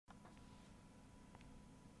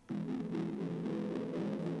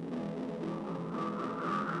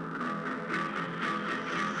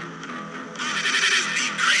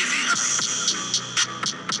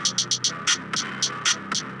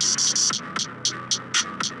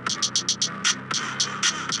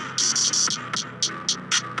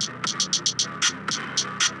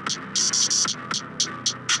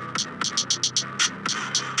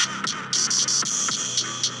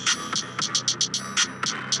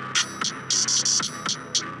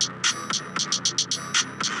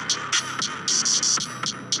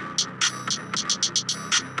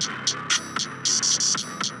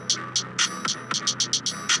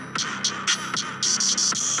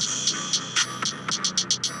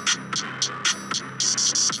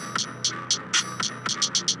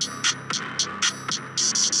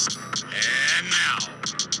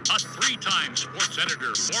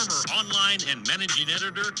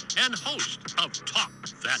And host of Talk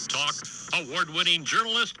That Talk, award-winning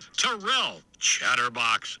journalist Terrell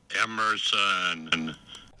Chatterbox Emerson.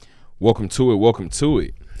 Welcome to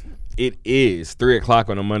it. It is 3 o'clock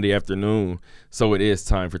on a Monday afternoon, so it is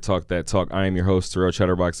time for Talk That Talk. I am your host, Terrell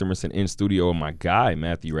Chatterbox Emerson, in studio with my guy,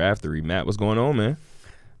 Matthew Raftery. Matt, what's going on, man?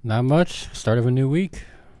 Not much. Start of a new week.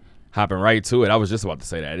 Hopping right to it. I was just about to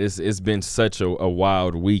say that. It's been such a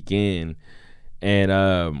wild weekend. And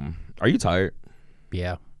are you tired?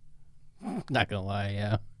 Yeah. Not gonna lie,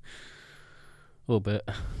 yeah. A little bit.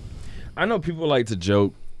 I know people like to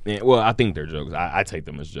joke. Well, I think they're jokes. I take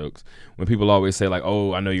them as jokes. When people always say, like,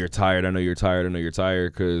 oh, I know you're tired,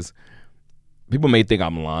 because people may think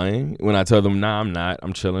I'm lying when I tell them, nah, I'm not.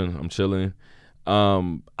 I'm chilling.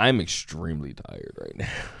 I'm extremely tired right now.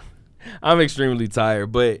 I'm extremely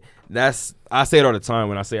tired, but I say it all the time.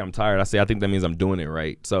 When I say I'm tired, I think that means I'm doing it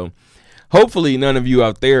right. So hopefully none of you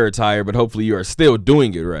out there are tired, but hopefully you are still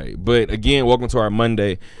doing it right. But again, welcome to our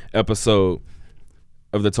Monday episode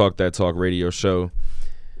of the Talk That Talk radio show.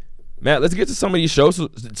 Matt, let's get to some of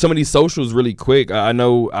these socials really quick. I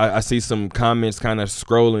know I see some comments kind of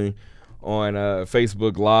scrolling on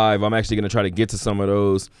Facebook Live. I'm actually going to try to get to some of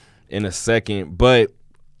those in a second. But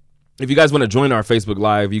if you guys want to join our Facebook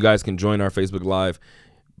Live, you guys can join our Facebook Live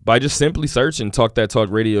by just simply searching Talk That Talk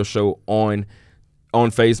radio show on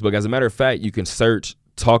Facebook. As a matter of fact, you can search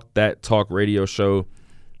Talk That Talk radio show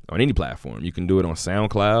on any platform. You can do it on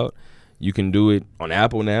SoundCloud. You can do it on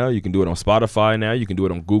Apple now. You can do it on Spotify now. You can do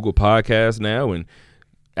it on Google Podcasts now. And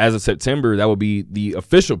as of September, that will be the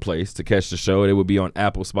official place to catch the show. It will be on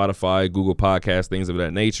Apple, Spotify, Google Podcasts, things of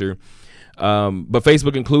that nature. But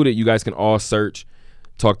Facebook included, you guys can all search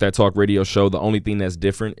Talk That Talk radio show. The only thing that's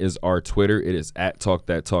different is our Twitter. It is at Talk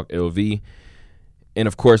That Talk LV. And,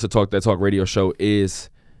 of course, the Talk That Talk radio show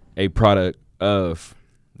is a product of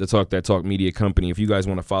the Talk That Talk Media Company. If you guys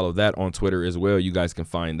want to follow that on Twitter as well, you guys can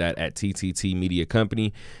find that at TTT Media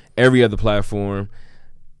Company. Every other platform.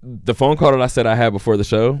 The phone call that I said I had before the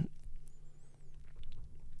show,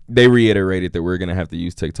 they reiterated that we're going to have to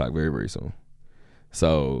use TikTok very, very soon.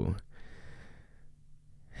 So,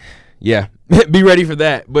 yeah, be ready for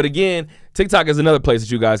that. But again, TikTok is another place that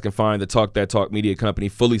you guys can find the Talk That Talk Media Company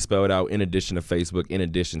fully spelled out, in addition to Facebook, in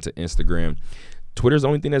addition to Instagram. Twitter's the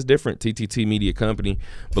only thing that's different, TTT Media Company.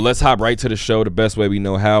 But let's hop right to the show the best way we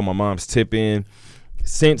know how. My mom's tip-in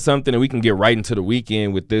sent something, and we can get right into the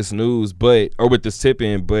weekend with this news, or with this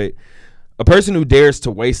tip-in. But a person who dares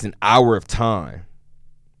to waste an hour of time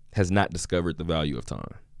has not discovered the value of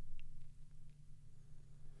time.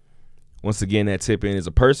 Once again, that tip-in is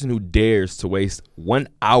a person who dares to waste 1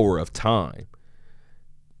 hour of time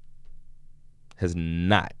has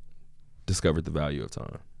not discovered the value of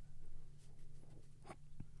time.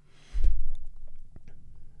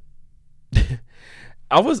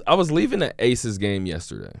 I was leaving the Aces game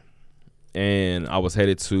yesterday, and I was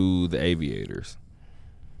headed to the Aviators.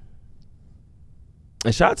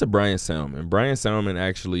 And shout out to Brian Selman. Brian Selman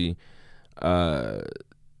actually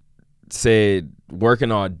said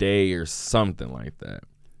working all day or something like that.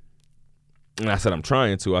 And I said I'm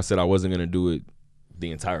trying to. I said I wasn't going to do it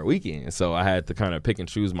the entire weekend, so I had to kind of pick and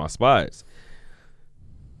choose my spots.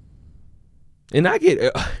 And I get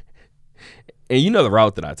and you know the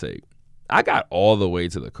route that I take. I got all the way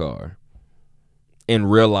to the car and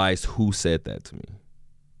realized who said that to me.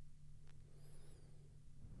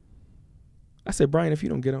 I said, Brian, if you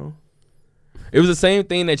don't get on. It was the same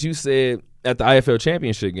thing that you said at the IFL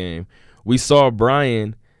championship game. We saw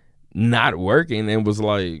Brian not working and was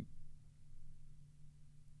like,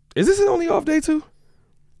 is this his only off day too?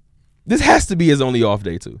 This has to be his only off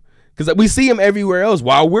day too. Because we see him everywhere else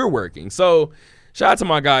while we're working. So shout out to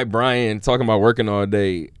my guy, Brian, talking about working all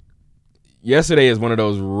day. Yesterday is one of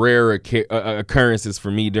those rare occurrences for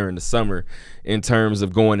me during the summer in terms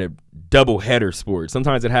of going to double-header sports.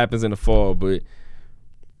 Sometimes it happens in the fall, but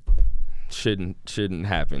shouldn't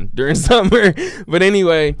happen during summer. But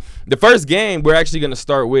anyway, the first game we're actually going to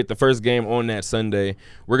start with, the first game on that Sunday,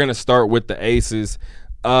 we're going to start with the Aces.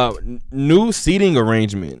 New seating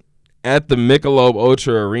arrangement at the Michelob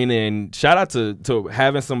Ultra Arena. And shout out to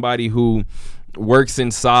having somebody who works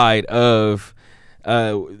inside of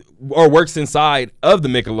or works inside of the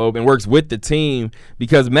Michelob and works with the team,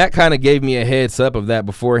 because Matt kind of gave me a heads up of that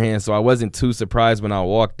beforehand, so I wasn't too surprised when I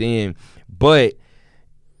walked in. But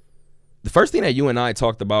the first thing that you and I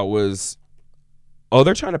talked about was, oh,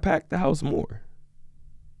 they're trying to pack the house more.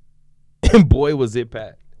 And boy, was it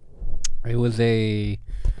packed. It was a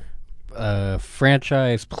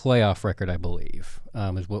franchise playoff record, I believe,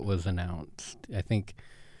 is what was announced. I think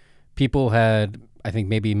people had,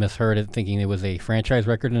 maybe misheard it, thinking it was a franchise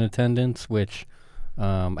record in attendance, which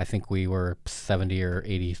I think we were 70 or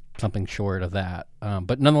 80 something short of that.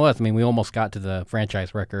 But nonetheless, I mean, we almost got to the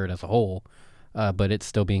franchise record as a whole, but it's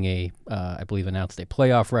still being I believe, announced a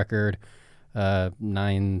playoff record.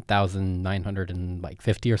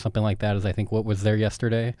 9,950 or something like that is, I think, what was there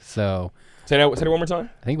yesterday. So say that one more time.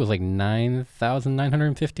 I think it was like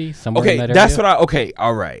 9,950 somewhere. Okay, in that area. that's what okay,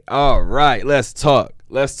 all right. Let's talk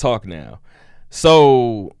now.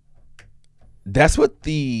 So that's what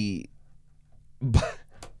I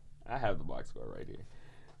have the box score right here.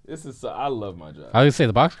 This is I love my job. I was gonna say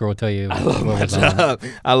the box score will tell you. I love my job.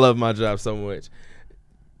 I love my job so much.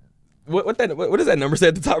 What does that number say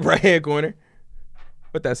at the top right hand corner?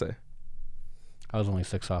 What that say? I was only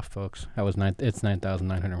 6 off, folks. It's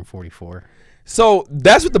 9,944. So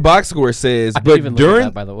that's what the box score says. I didn't even look at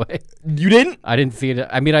that, by the way. You didn't? I didn't see it.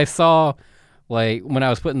 I mean, I saw, like, when I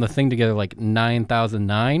was putting the thing together, like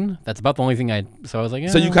 9,009. That's about the only thing so I was like,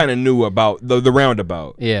 So you kind of knew about the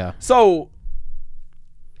roundabout. Yeah. So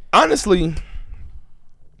honestly,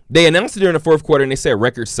 they announced it during the fourth quarter and they said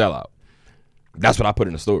record sellout. That's what I put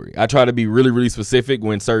in the story. I try to be really, really specific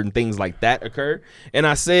when certain things like that occur. And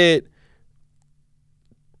I said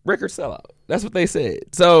record sellout. That's what they said.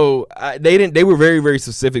 So they were very, very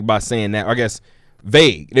specific by saying that. Or I guess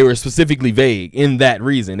vague. They were specifically vague in that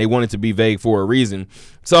reason. They wanted to be vague for a reason.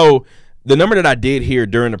 So the number that I did hear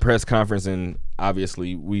during the press conference, and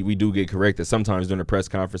obviously we do get corrected sometimes during the press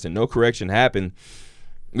conference, and no correction happened,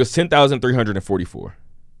 was 10,344.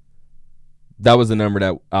 That was the number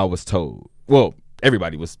that I was told. Well,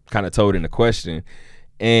 everybody was kind of told in the question,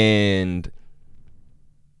 and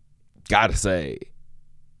gotta say,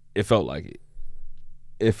 it felt like it.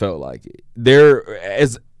 It felt like it.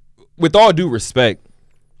 With all due respect,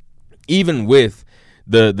 even with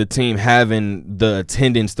the team having the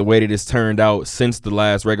attendance the way that it's turned out since the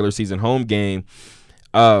last regular season home game,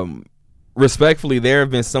 respectfully, there have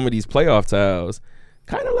been some of these playoff towels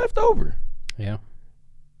kind of left over. Yeah.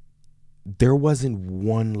 There wasn't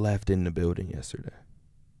one left in the building yesterday.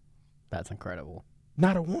 That's incredible.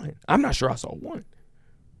 Not a one. I'm not sure I saw one.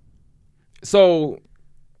 So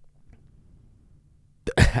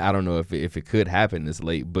I don't know if it could happen this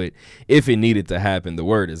late, but if it needed to happen, the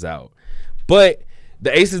word is out. But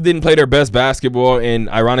the Aces didn't play their best basketball, and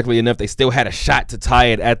ironically enough, they still had a shot to tie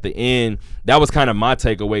it at the end. That was kind of my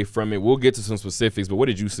takeaway from it. We'll get to some specifics, but what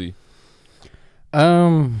did you see?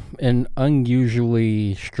 An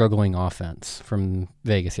unusually struggling offense from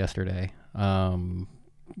Vegas yesterday.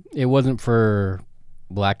 It wasn't for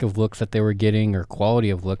lack of looks that they were getting or quality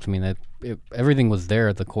of looks. I mean, everything was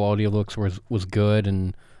there. The quality of looks was good,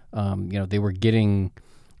 and they were getting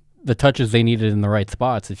the touches they needed in the right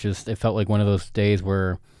spots. It felt like one of those days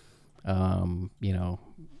where, at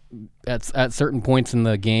certain points in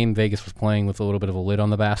the game, Vegas was playing with a little bit of a lid on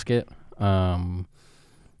the basket.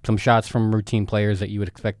 Some shots from routine players that you would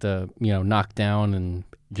expect to, knock down and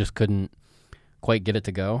just couldn't quite get it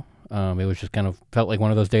to go. It was just kind of felt like one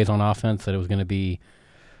of those days on offense that it was going to be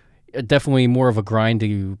definitely more of a grind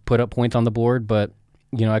to put up points on the board. But,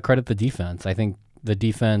 I credit the defense. I think the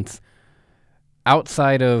defense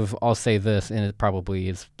outside of, I'll say this, and it probably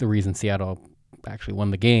is the reason Seattle actually won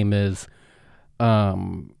the game, is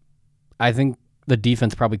I think the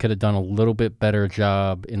defense probably could have done a little bit better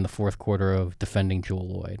job in the fourth quarter of defending Jewell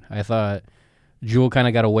Loyd. I thought Jewell kind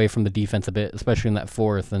of got away from the defense a bit, especially in that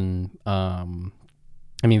fourth. And,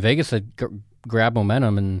 Vegas had grabbed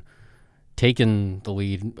momentum and taken the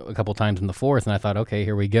lead a couple times in the fourth, and I thought, okay,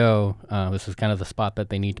 here we go. This is kind of the spot that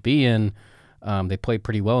they need to be in. They played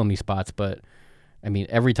pretty well in these spots, but,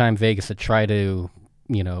 every time Vegas had tried to,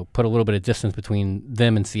 put a little bit of distance between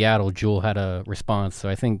them and Seattle, Jewell had a response. So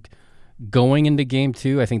I think going into game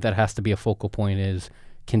 2, I think that has to be a focal point, is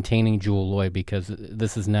containing Jewell Loyd, because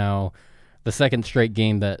this is now the second straight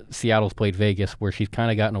game that Seattle's played Vegas where she's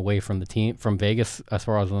kind of gotten away from the team, from Vegas, as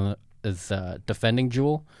far as defending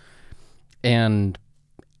Jewell. And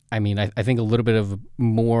I think a little bit of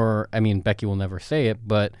more, Becky will never say it,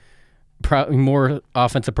 but probably more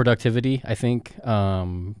offensive productivity, I think.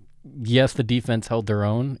 Yes, the defense held their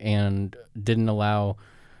own and didn't allow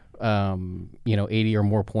 80 or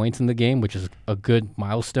more points in the game, which is a good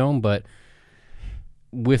milestone, but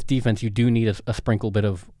with defense, you do need a sprinkle bit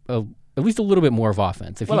of at least a little bit more of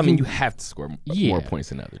offense. Well, you have to score more points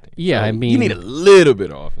than other teams. Yeah, so I mean, you need a little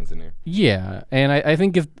bit of offense in there. Yeah, and I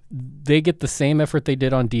think if they get the same effort they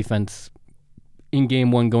did on defense in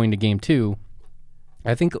game 1 going to game 2,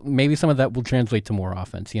 I think maybe some of that will translate to more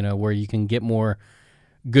offense, where you can get more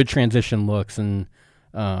good transition looks. And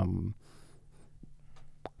I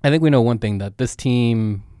think we know one thing, that this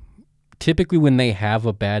team, typically when they have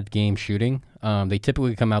a bad game shooting, they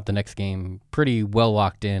typically come out the next game pretty well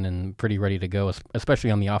locked in and pretty ready to go,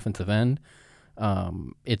 especially on the offensive end.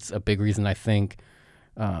 It's a big reason I think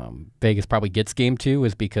Vegas probably gets game 2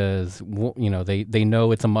 is because they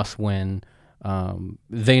know it's a must win.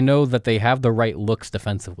 They know that they have the right looks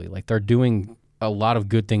defensively. Like, they're doing a lot of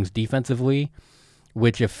good things defensively,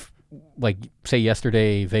 which if, like, say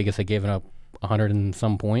yesterday Vegas had given up 100 and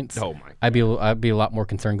some points, I'd be a lot more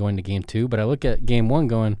concerned going to game 2. But I look at game 1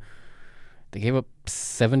 going, they gave up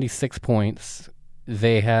 76 points.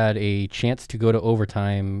 They had a chance to go to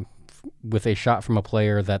overtime with a shot from a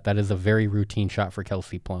player that is a very routine shot for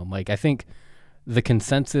Kelsey Plum. Like, I think the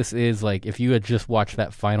consensus is, like, if you had just watched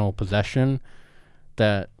that final possession,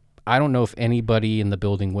 that I don't know if anybody in the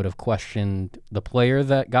building would have questioned the player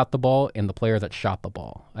that got the ball and the player that shot the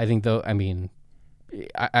ball. I think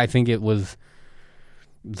I think it was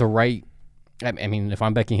the right. I mean, if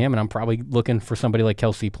I'm Becky Hammon, I'm probably looking for somebody like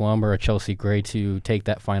Kelsey Plum or a Chelsea Gray to take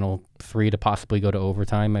that final 3 to possibly go to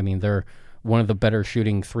overtime. I mean, they're one of the better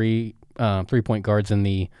shooting three-point guards in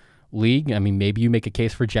the league. I mean, maybe you make a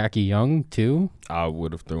case for Jackie Young too. I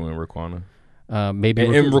would have thrown in Raquana. Maybe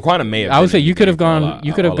and Raquana may have. I would say you could have gone.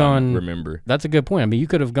 You could have gone. Remember, that's a good point. I mean, you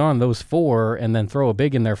could have gone those 4 and then throw a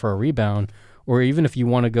big in there for a rebound, or even if you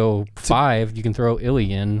want to go 5, you can throw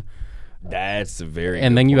Illy in. That's a very.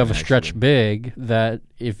 And then you have a actually. stretch big that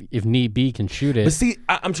if need be can shoot it. But see,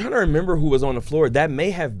 I'm trying to remember who was on the floor. That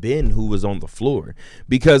may have been who was on the floor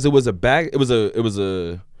because it was a back. It was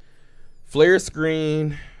a flare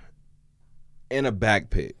screen and a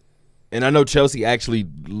back pick. And I know Chelsea actually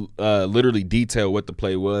literally detailed what the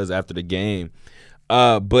play was after the game.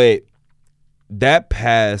 But that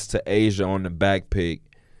pass to Asia on the back pick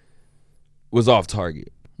was off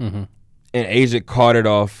target. Mm-hmm. And Asia caught it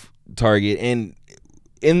off target. And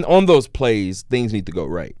on those plays, things need to go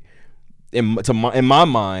right. In my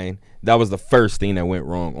mind, that was the first thing that went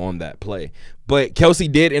wrong on that play. But Kelsey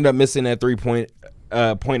did end up missing that 3-point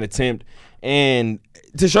point attempt. And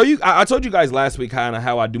to show you, I told you guys last week kind of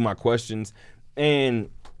how I do my questions. And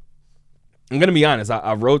I'm going to be honest,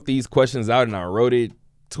 I wrote these questions out and I wrote it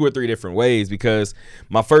 2 or 3 different ways because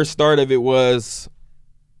my first start of it was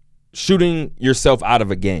shooting yourself out of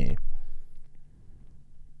a game.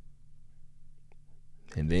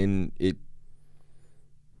 And then it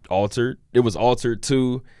was altered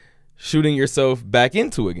to shooting yourself back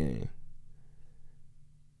into a game.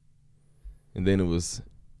 And then it was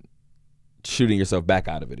shooting yourself back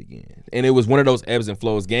out of it again. And it was one of those ebbs and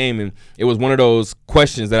flows game, and it was one of those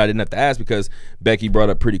questions that I didn't have to ask because Becky brought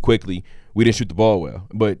up pretty quickly, we didn't shoot the ball well.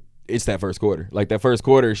 But it's that first quarter. Like, that first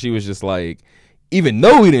quarter, she was just like, even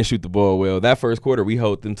though we didn't shoot the ball well, that first quarter we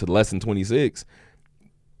held them to less than 26.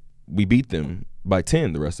 We beat them by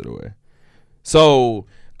 10 the rest of the way. So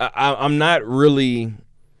I'm not really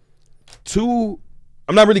going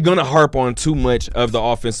to harp on too much of the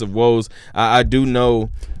offensive woes. I do know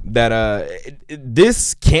that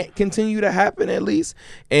this can't continue to happen, at least.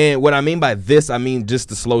 And what I mean by this, I mean just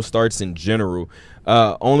the slow starts in general,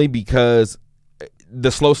 only because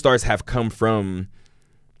the slow starts have come from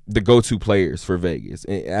the go-to players for Vegas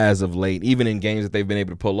as of late, even in games that they've been able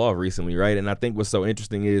to pull off recently, right? And I think what's so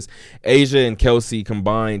interesting is Asia and Kelsey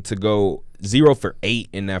combined to go 0 for 8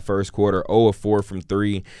 in that first quarter, 0 of 4 from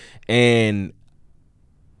 3. And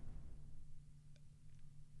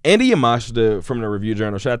Andy Yamashita from the Review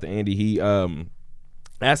Journal, shout out to Andy, he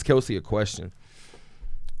asked Kelsey a question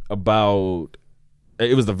about,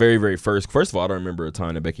 it was the very, very first of all, I don't remember a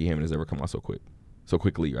time that Becky Hammon has ever come out so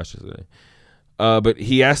quickly, I should say. But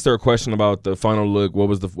he asked her a question about the final look. What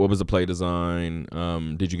was the play design?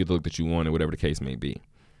 Did you get the look that you wanted? Whatever the case may be.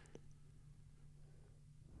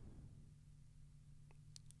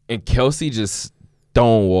 And Kelsey just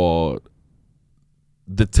stonewalled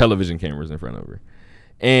the television cameras in front of her.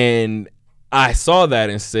 And I saw that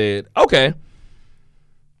and said, okay,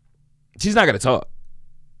 she's not going to talk.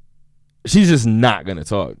 She's just not going to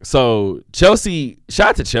talk. So Chelsea, shout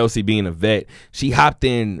out to Chelsea being a vet. She hopped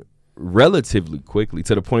in relatively quickly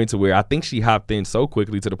to the point to where I think she hopped in so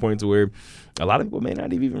quickly to the point to where a lot of people may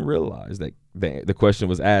not even realize that the question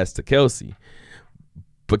was asked to Kelsey.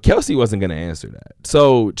 But Kelsey wasn't going to answer that.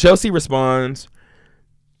 So Chelsea responds,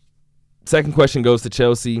 Second question goes to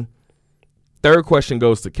Chelsea. Third question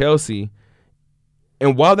goes to Kelsey.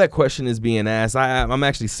 And while that question is being asked, I'm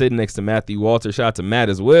actually sitting next to Matthew Walter. Shout out to Matt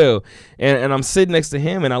as well. And I'm sitting next to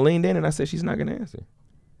him, and I leaned in and I said, she's not going to answer.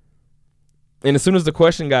 And as soon as the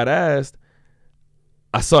question got asked,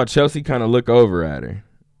 I saw Chelsea kind of look over at her.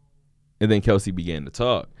 And then Kelsey began to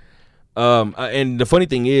talk. And the funny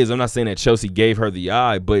thing is, I'm not saying that Chelsea gave her the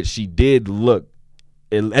eye, but she did look,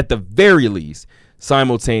 at the very least,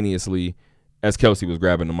 simultaneously as Kelsey was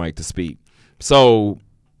grabbing the mic to speak. So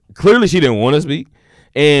clearly she didn't want to speak.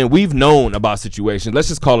 And we've known about situations. Let's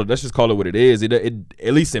just call it what it is. It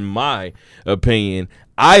at least in my opinion,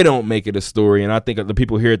 I don't make it a story, and I think the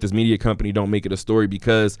people here at this media company don't make it a story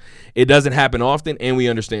because it doesn't happen often, and we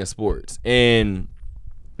understand sports and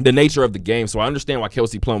the nature of the game. So I understand why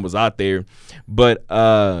Kelsey Plum was out there, but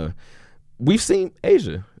we've seen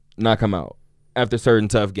A'ja not come out after certain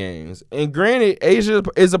tough games. And granted, A'ja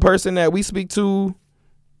is a person that we speak to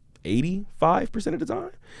 85% of the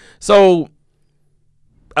time. So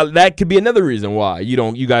that could be another reason why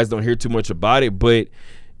you guys don't hear too much about it. But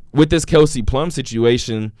with this Kelsey Plum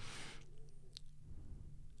situation,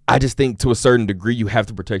 I just think to a certain degree you have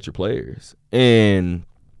to protect your players. And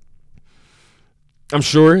I'm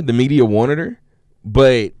sure the media wanted her,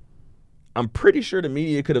 but I'm pretty sure the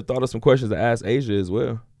media could have thought of some questions to ask A'ja as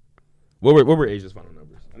well. What were A'ja's final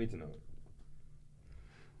numbers? I need to know.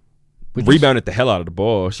 Rebounded the hell out of the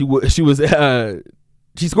ball. She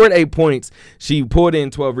scored 8 points. She pulled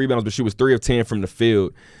in 12 rebounds, but she was 3 of 10 from the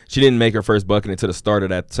field. She didn't make her first bucket until the start of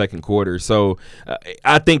that second quarter. So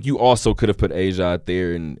I think you also could have put A'ja out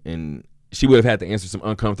there, and she would have had to answer some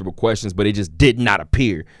uncomfortable questions, but it just did not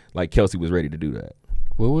appear like Kelsey was ready to do that.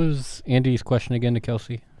 What was Andy's question again to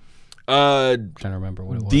Kelsey? I'm trying to remember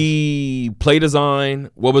what it was. The play design.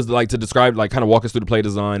 What was like to describe? Like, kind of walk us through the play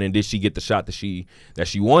design, and did she get the shot that she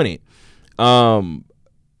wanted? I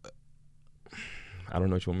don't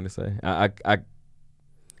know what you want me to say.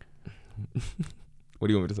 What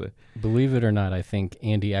do you want me to say? Believe it or not, I think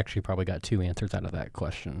Andy actually probably got 2 answers out of that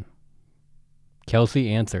question. Kelsey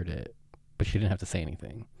answered it, but she didn't have to say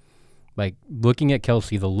anything. Like, looking at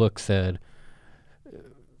Kelsey, the look said,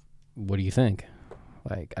 what do you think?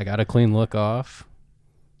 Like, I got a clean look off.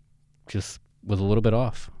 Just was a little bit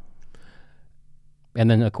off. And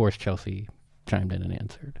then, of course, Chelsea chimed in and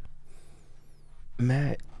answered.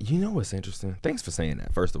 Matt, you know what's interesting? Thanks for saying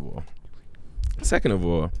that, first of all. Second of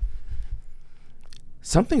all,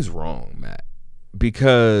 something's wrong, Matt.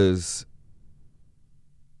 Because,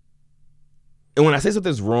 and when I say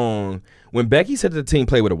something's wrong, when Becky said that the team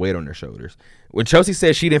played with a weight on their shoulders, when Chelsea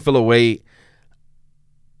said she didn't feel a weight,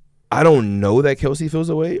 I don't know that Kelsey feels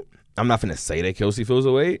a weight. I'm not going to say that Kelsey feels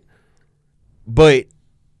a weight. But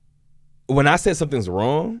when I said something's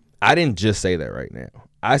wrong, I didn't just say that right now.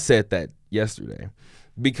 I said that yesterday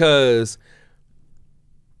because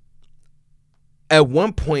at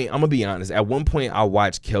one point, I'm going to be honest, at one point I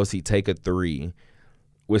watched Kelsey take a 3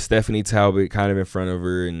 with Stephanie Talbot kind of in front of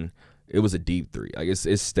her, and it was a deep 3. Like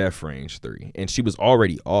it's Steph range 3, and she was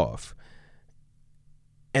already off.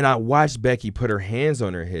 And I watched Becky put her hands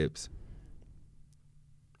on her hips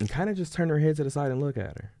and kind of just turn her head to the side and look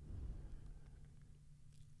at her.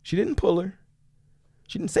 She didn't pull her.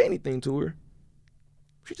 She didn't say anything to her.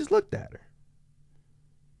 She just looked at her.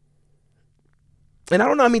 And I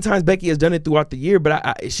don't know how many times Becky has done it throughout the year,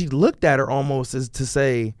 but she looked at her almost as to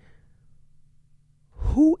say,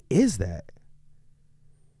 who is that?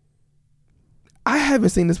 I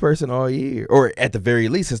haven't seen this person all year, or at the very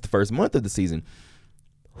least since the first month of the season.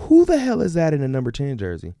 Who the hell is that in a number 10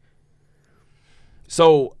 jersey?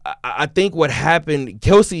 So I think what happened,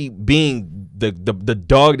 Kelsey being the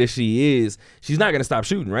dog that she is, she's not going to stop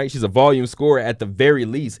shooting, right? She's a volume scorer at the very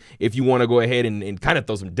least. If you want to go ahead and kind of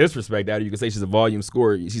throw some disrespect at her, you can say she's a volume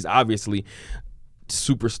scorer. She's obviously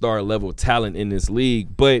superstar level talent in this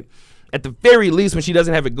league. But at the very least, when she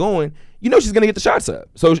doesn't have it going, you know she's going to get the shots up.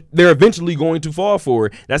 So they're eventually going to fall for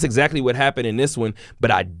her. That's exactly what happened in this one.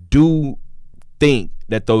 But I do think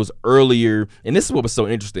that those earlier, and this is what was so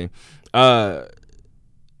interesting,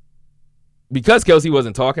 because Kelsey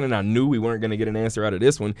wasn't talking and I knew we weren't going to get an answer out of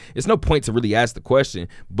this one, it's no point to really ask the question.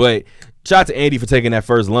 But shout out to Andy for taking that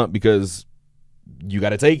first lump, because you got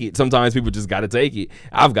to take it. Sometimes people just got to take it.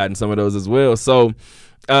 I've gotten some of those as well. So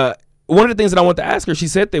one of the things that I want to ask her, she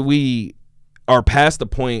said that we are past the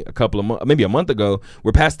point maybe a month ago,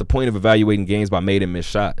 we're past the point of evaluating games by made and missed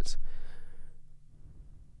shots.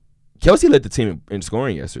 Kelsey led the team in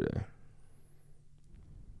scoring yesterday.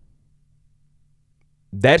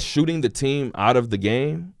 That shooting the team out of the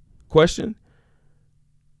game question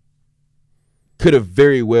could have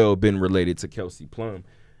very well been related to Kelsey Plum.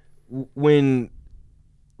 when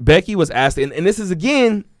Becky was asked, and this is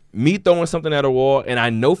again me throwing something at a wall, and I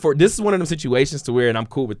know this is one of them situations to where, and I'm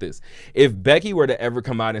cool with this. If Becky were to ever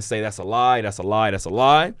come out and say that's a lie, that's a lie, that's a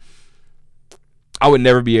lie, I would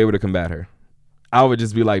never be able to combat her. I would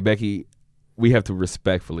just be like, Becky, we have to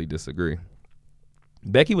respectfully disagree.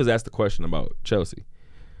 Becky was asked the question about Chelsea.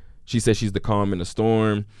 She said she's the calm in the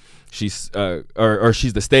storm. She's or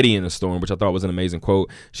she's the steady in the storm, which I thought was an amazing quote.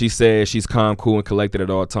 She said she's calm, cool, and collected at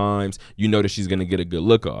all times. You know that she's going to get a good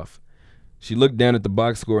look off. She looked down at the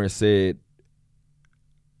box score and said,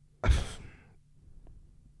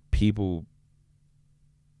 people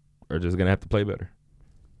are just going to have to play better.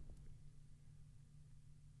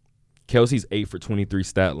 Kelsey's 8 for 23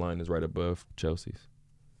 stat line is right above Chelsea's.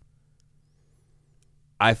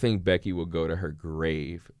 I think Becky will go to her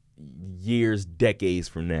grave years, decades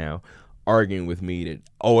from now, arguing with me that,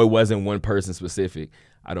 it wasn't one person specific.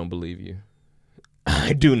 I don't believe you.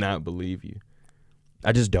 I do not believe you.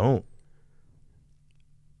 I just don't.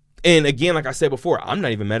 And again, like I said before, I'm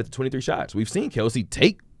not even mad at the 23 shots. We've seen Kelsey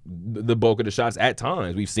take the bulk of the shots at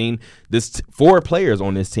times. We've seen this 4 players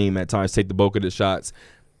on this team at times take the bulk of the shots.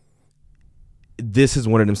 This is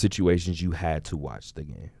one of them situations you had to watch the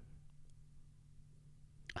game.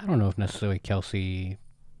 I don't know if necessarily Kelsey,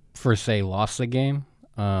 per se, lost the game.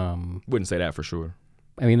 Wouldn't say that for sure.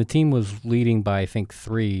 I mean, the team was leading by, I think,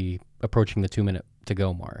 3, approaching the 2-minute to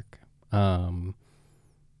go mark. I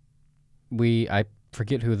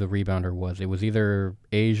forget who the rebounder was. It was either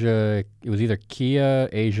Asia. It was either Kia,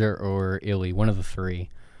 Asia, or Illy. One of the 3.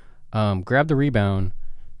 Grabbed the rebound,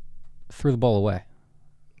 threw the ball away.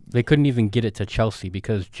 They couldn't even get it to Chelsea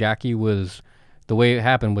because Jackie was. The way it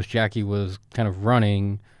happened was Jackie was kind of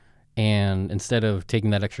running, and instead of taking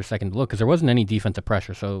that extra second to look, because there wasn't any defensive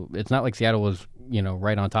pressure, so it's not like Seattle was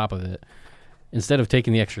right on top of it. Instead of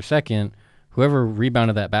taking the extra second, whoever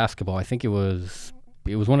rebounded that basketball, I think it was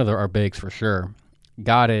one of our bigs for sure.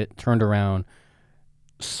 Got it, turned around,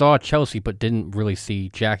 saw Chelsea, but didn't really see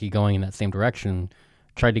Jackie going in that same direction.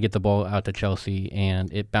 Tried to get the ball out to Chelsea,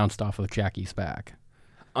 and it bounced off of Jackie's back.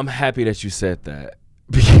 I'm happy that you said that.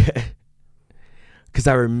 Because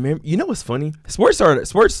I remember, what's funny? Sports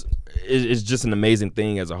is just an amazing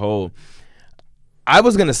thing as a whole. I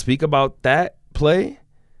was going to speak about that play,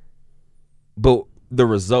 but the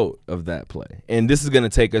result of that play. And this is going to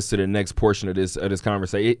take us to the next portion of this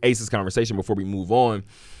conversation, Ace's conversation, before we move on.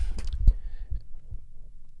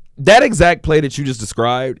 That exact play that you just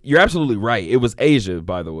described, you're absolutely right. It was Asia,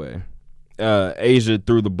 by the way. Asia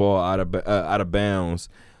threw the ball out of bounds.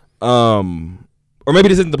 Or maybe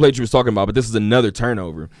this isn't the play you was talking about, but this is another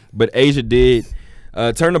turnover. But Asia did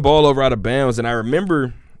turn the ball over out of bounds, and I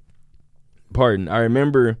remember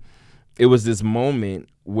it was this moment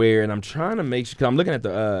where, and I'm trying to make sure, because I'm looking at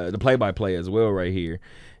the play-by-play as well right here,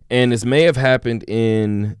 and this may have happened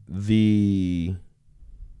in the.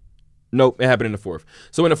 Nope, it happened in the fourth.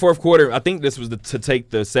 So in the fourth quarter, I think this was to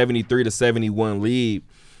take the 73-71 lead.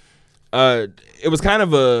 It was kind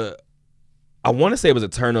of I want to say it was a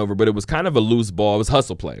turnover, but it was kind of a loose ball. It was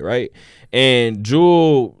hustle play, right? And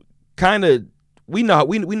Jewel kind of, we know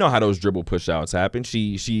how those dribble push outs happen.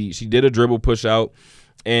 She did a dribble push out,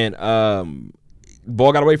 and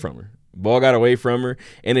ball got away from her.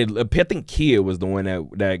 And I think Kia was the one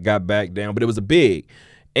that got back down, but it was a big.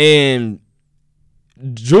 And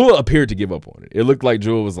Jewel appeared to give up on it. It looked like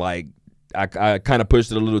Jewel was like, I kind of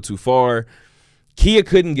pushed it a little too far. Kia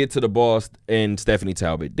couldn't get to the ball, and Stephanie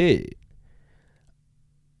Talbot did.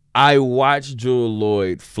 I watched Jewel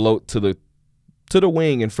Lloyd float to the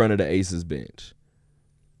wing in front of the Aces bench.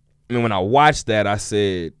 And when I watched that, I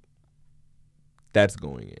said, that's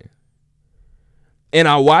going in. And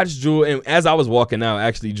I watched Jewel, and as I was walking out,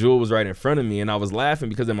 actually, Jewel was right in front of me, and I was laughing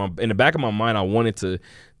because in the back of my mind, I wanted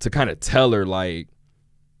to kind of tell her, like,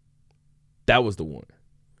 that was the one.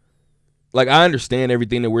 Like, I understand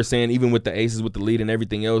everything that we're saying, even with the Aces, with the lead and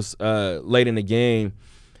everything else late in the game.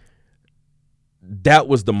 That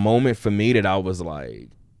was the moment for me that I was like,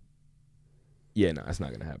 yeah, no, it's not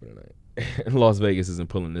going to happen tonight. Las Vegas isn't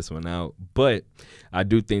pulling this one out. But I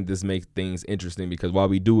do think this makes things interesting because while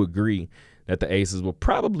we do agree that the Aces will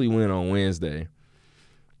probably win on Wednesday,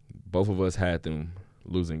 both of us had them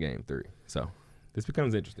losing game 3. So this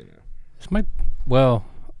becomes interesting now. Well,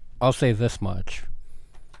 I'll say this much.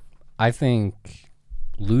 I think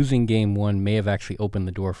losing game 1 may have actually opened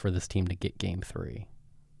the door for this team to get game 3.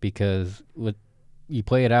 Because you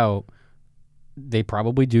play it out, they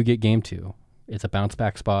probably do get game 2. It's a bounce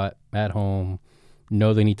back spot at home.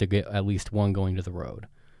 Know they need to get at least one going to the road.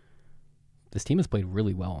 This team has played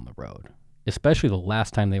really well on the road, especially the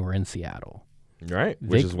last time they were in Seattle. Right,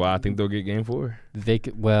 which is why I think they'll get Game 4.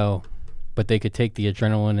 But they could take the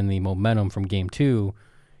adrenaline and the momentum from Game 2.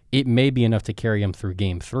 It may be enough to carry them through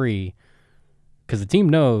Game 3 because the team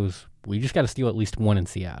knows we just got to steal at least one in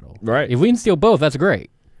Seattle. Right. If we can steal both, that's great.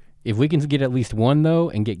 If we can get at least one, though,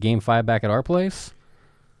 and get Game 5 back at our place,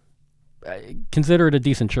 consider it a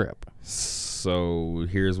decent trip. So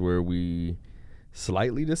here's where we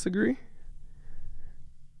slightly disagree.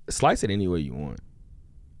 Slice it any way you want.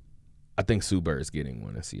 I think Sue Bird's getting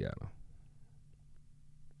one in Seattle.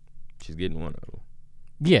 She's getting one of them.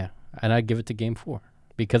 Yeah, and I'd give it to Game 4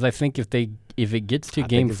 because I think if it gets to I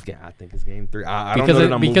think it's Game 3. I don't know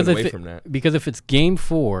that I'm moving away from that. Because if it's Game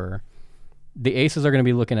 4, the Aces are going to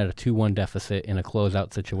be looking at a 2-1 deficit in a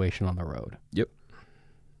closeout situation on the road. Yep.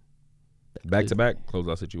 Back-to-back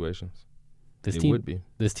closeout situations. Would be.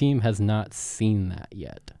 This team has not seen that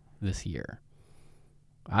yet this year.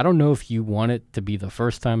 I don't know if you want it to be the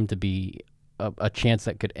first time to be a chance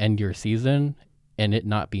that could end your season and it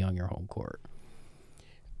not be on your home court.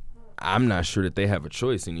 I'm not sure that they have a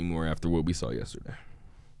choice anymore after what we saw yesterday.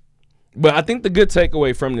 But I think the good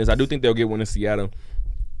takeaway from this, I do think they'll get one in Seattle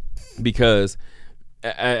because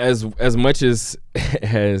as much as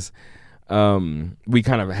we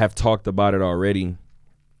kind of have talked about it already,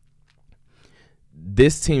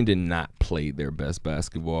 this team did not play their best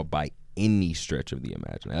basketball by any stretch of the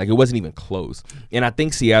imagination. Like, it wasn't even close. And I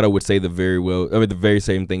think Seattle would say the very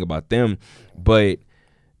same thing about them, but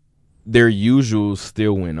their usuals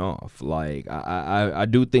still went off. Like, I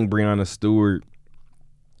do think Breanna Stewart,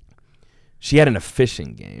 she had an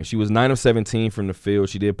efficient game. She was 9 of 17 from the field.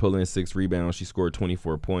 She did pull in 6 rebounds. She scored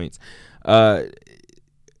 24 points.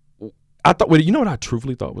 I thought, you know what I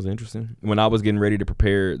truthfully thought was interesting? When I was getting ready to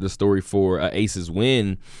prepare the story for Aces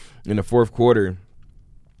win in the fourth quarter,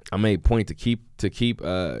 I made point to keep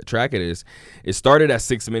track of this. It started at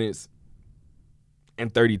 6 minutes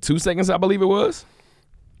and 32 seconds, I believe it was.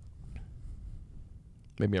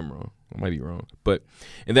 Maybe I'm wrong. I might be wrong.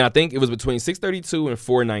 And then I think it was between 6:32 and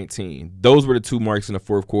 4:19. Those were the two marks in the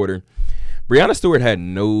fourth quarter. Breanna Stewart had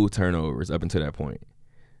no turnovers up until that point.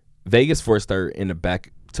 Vegas forced her into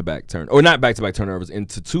back-to-back turnovers,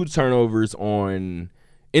 into 2 turnovers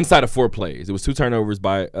inside of 4 plays. It was 2 turnovers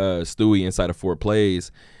by Stewie inside of 4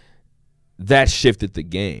 plays. That shifted the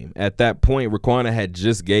game. At that point, Raquana had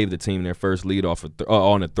just gave the team their first lead off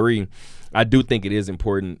on a 3. I do think it is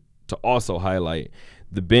important to also highlight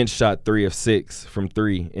the bench shot 3 of 6 from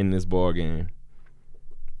 3 in this ball game.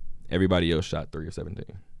 Everybody else shot 3 of 17.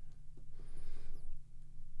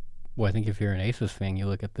 Well, I think if you're an Aces fan, you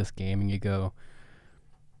look at this game and you go,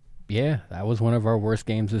 yeah, that was one of our worst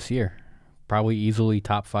games this year. Probably easily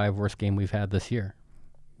top 5 worst game we've had this year.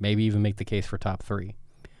 Maybe even make the case for top 3.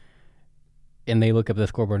 And they look up the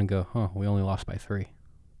scoreboard and go, we only lost by 3.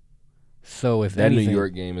 So if that anything, New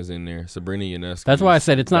York game is in there, Sabrina Ionescu. That's why I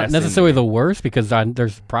said it's not necessarily the worst because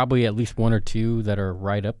there's probably at least 1 or 2 that are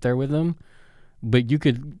right up there with them. But you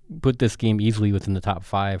could put this game easily within the top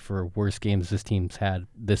 5 for worst games this team's had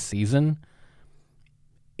this season.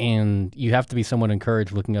 And you have to be somewhat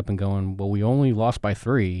encouraged looking up and going, well, we only lost by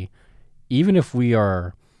 3. Even if we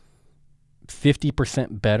are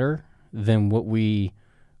 50% better than what we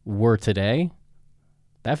were today,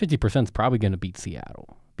 that 50% is probably going to beat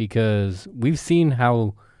Seattle because we've seen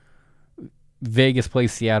how Vegas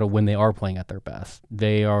plays Seattle when they are playing at their best.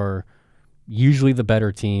 They are usually the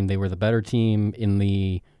better team. They were the better team in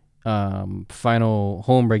the final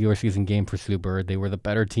home regular season game for Sue Bird. They were the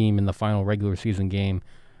better team in the final regular season game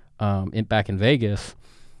back in Vegas.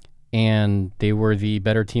 And they were the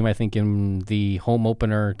better team, I think, in the home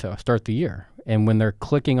opener to start the year. And when they're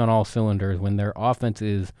clicking on all cylinders, when their offense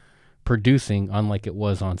is producing, unlike it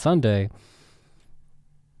was on Sunday,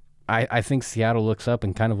 I think Seattle looks up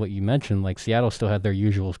and kind of what you mentioned, like Seattle still had their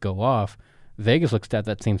usuals go off. Vegas looks at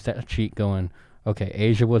that same stat sheet going, okay,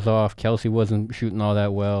 Asia was off. Kelsey wasn't shooting all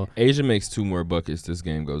that well. Asia makes 2 more buckets. This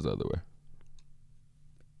game goes the other way.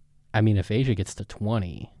 I mean, if Asia gets to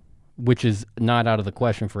 20, which is not out of the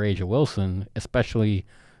question for Asia Wilson, especially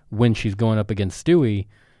when she's going up against Stewie,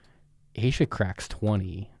 Asia cracks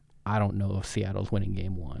 20. I don't know if Seattle's winning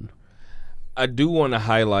game 1. I do want to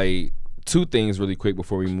highlight 2 things really quick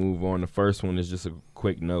before we move on. The first one is just a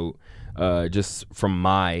quick note, just from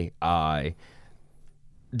my eye.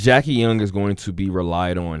 Jackie Young is going to be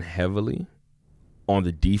relied on heavily on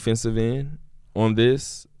the defensive end on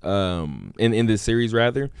this, in this series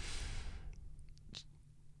rather.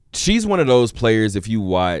 She's one of those players, if you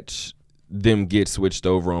watch them get switched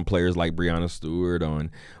over on players like Breanna Stewart,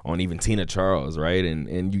 on even Tina Charles, right?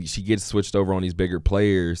 She gets switched over on these bigger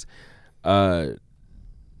players.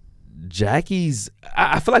 Jackie's.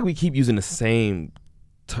 I feel like we keep using the same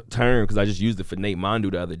term because I just used it for Nate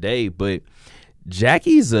Mondu the other day, but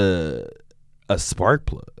Jackie's a spark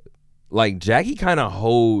plug. Like Jackie kind of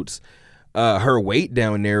holds her weight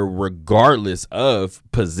down there regardless of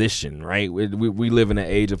position, right? We live in an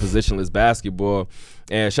age of positionless basketball.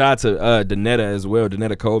 And shout out to Danetta as well.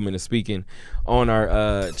 Danetta Coleman is speaking on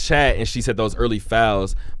our chat, and she said those early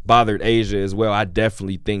fouls bothered Asia as well. I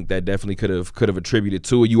definitely think that could have attributed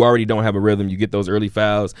to it. You already don't have a rhythm. You get those early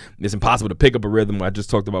fouls. It's impossible to pick up a rhythm. I just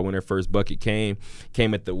talked about when their first bucket came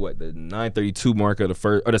at the 9:32 mark of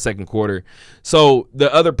the second quarter. So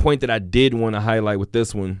the other point that I did want to highlight with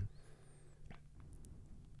this one.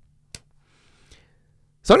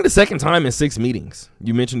 It's only the second time in 6 meetings.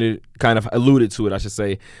 You mentioned it, kind of alluded to it, I should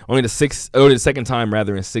say. Only the second time,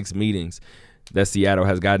 rather, in 6 meetings that Seattle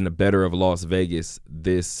has gotten the better of Las Vegas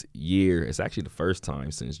this year. It's actually the first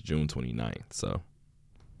time since June 29th. So,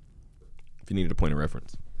 if you needed a point of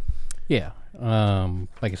reference. Yeah.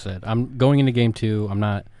 Like I said, I'm going into game 2. I'm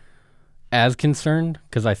not as concerned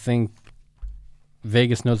because I think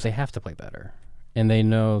Vegas knows they have to play better. And they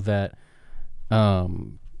know that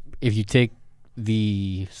if you take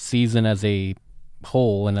the season as a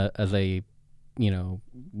whole and as a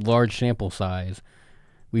large sample size,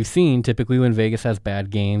 we've seen typically when Vegas has bad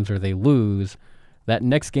games or they lose, that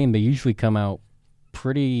next game they usually come out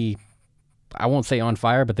pretty, I won't say on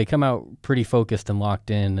fire, but they come out pretty focused and locked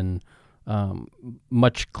in and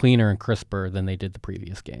much cleaner and crisper than they did the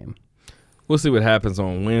previous game. We'll see what happens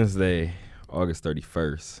on Wednesday, August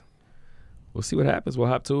 31st. We'll see what happens. We'll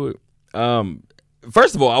hop to it.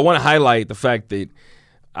 First of all, I want to highlight the fact that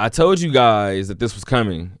I told you guys that this was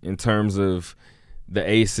coming in terms of the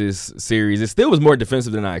Aces series. It still was more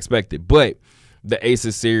defensive than I expected, but the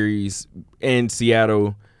Aces series and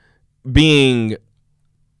Seattle being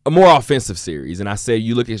a more offensive series. And I said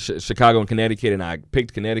you look at Chicago and Connecticut, and I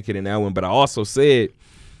picked Connecticut in that one, but I also said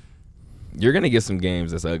you're going to get some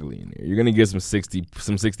games that's ugly in there. You're going to get some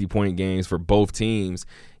 60-point games for both teams.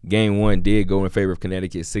 Game 1 did go in favor of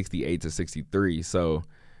Connecticut 68-63. So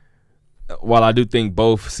while I do think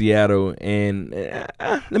both Seattle and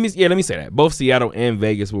let me say that both Seattle and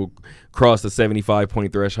Vegas will cross the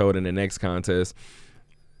 75-point threshold in the next contest,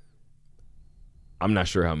 I'm not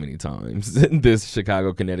sure how many times this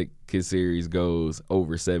Chicago-Connecticut series goes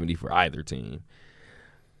over 70 for either team.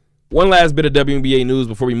 One last bit of WNBA news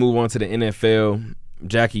before we move on to the NFL.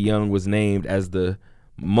 Jackie Young was named as the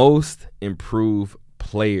most improved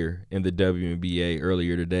player in the WNBA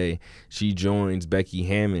earlier today. She joins Becky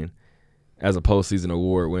Hammon as a postseason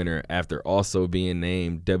award winner after also being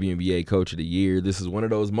named WNBA Coach of the Year. This is one of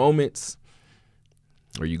those moments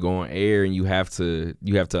where you go on air and you have to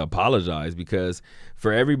apologize, because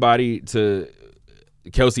for everybody to,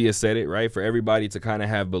 Kelsey has said it, right? For everybody to kind of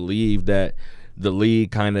have believed that the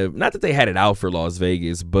league kind of, not that they had it out for Las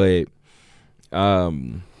Vegas, but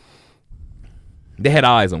they had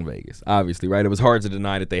eyes on Vegas, obviously, right? It was hard to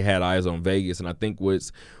deny that they had eyes on Vegas, and I think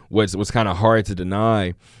what's kind of hard to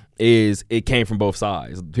deny is it came from both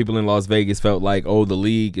sides. People in Las Vegas felt like, oh, the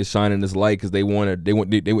league is shining this light because they want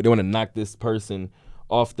to knock this person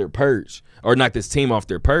off their perch, or knock this team off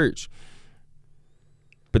their perch.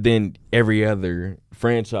 But then every other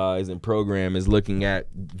franchise and program is looking at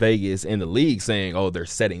Vegas and the league saying, oh, they're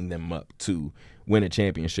setting them up to win a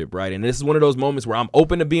championship, right? And this is one of those moments where I'm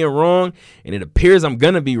open to being wrong, and it appears I'm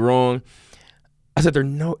going to be wrong. I said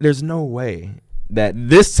there's no way that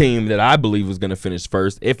this team that I believe was going to finish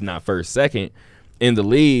first, if not first, second in the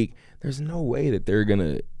league, there's no way that they're going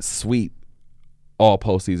to sweep all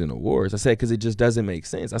postseason awards. I said because it just doesn't make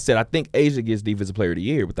sense. I said I think Asia gets Defensive Player of the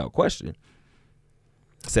Year without question.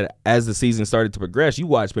 I said as the season started to progress, you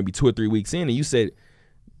watched maybe 2 or 3 weeks in, and you said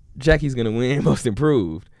Jackie's going to win Most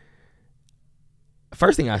Improved.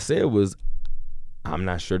 First thing I said was I'm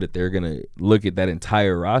not sure that they're going to look at that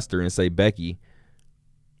entire roster and say, Becky,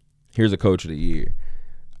 here's a Coach of the Year.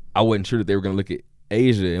 I wasn't sure that they were going to look at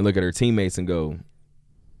Asia and look at her teammates and go,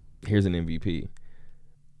 here's an MVP.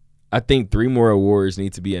 I think 3 more awards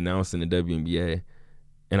need to be announced in the WNBA,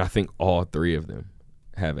 and I think all 3 of them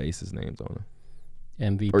have Aces names on them.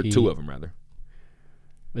 MVP. Or 2 of them, rather.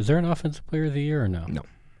 Is there an Offensive Player of the Year or no? No.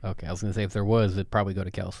 Okay, I was going to say if there was, it'd probably go to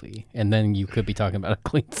Kelsey. And then you could be talking about a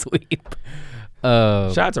clean sweep.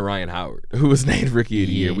 Shout out to Ryan Howard, who was named Rookie of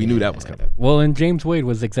the Year. We knew that was coming. Well, and James Wade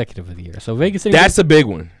was Executive of the Year. So Vegas City. That's a big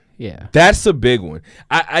one. Yeah. That's a big one.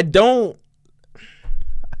 I don't.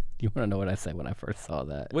 You want to know what I said when I first saw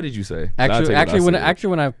that? What did you say?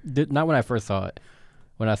 When I did, not when I first saw it,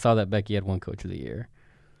 when I saw that Becky had won Coach of the Year.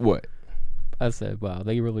 What? I said, wow,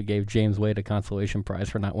 they really gave James Wade a consolation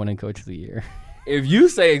prize for not winning Coach of the Year. If you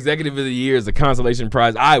say executive of the year is a consolation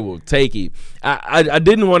prize, I will take it. I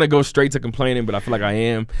didn't want to go straight to complaining, but I feel like I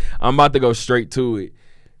am. I'm about to go straight to it.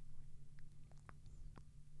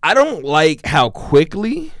 I don't like how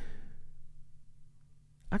quickly,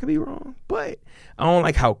 I could be wrong, but I don't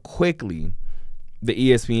like how quickly the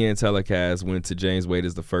ESPN telecast went to James Wade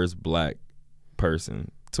as the first black person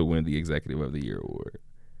to win the Executive of the Year award.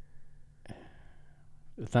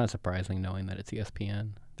 It's not surprising knowing that it's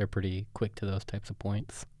ESPN. They're pretty quick to those types of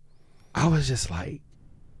points. I was just like,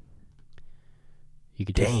 You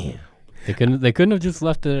could damn. They couldn't have just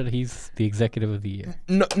left it at he's the Executive of the Year.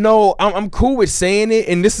 No, I'm cool with saying it,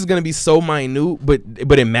 and this is gonna be so minute, but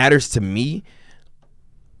it matters to me.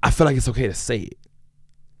 I feel like it's okay to say it.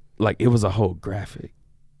 Like, it was a whole graphic.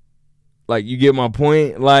 Like, you get my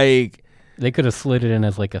point? Like, they could have slid it in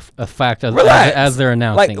as like a fact as they're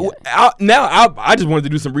announcing like, it. I just wanted to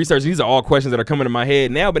do some research. These are all questions that are coming to my head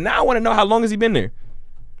now, but now I want to know, how long has he been there?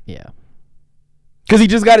 Yeah. Because he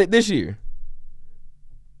just got it this year.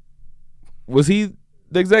 Was he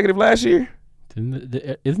the executive last year?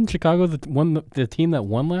 Isn't Chicago the team that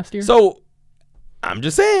won last year? So, I'm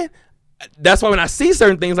just saying. That's why when I see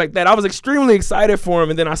certain things like that, I was extremely excited for him.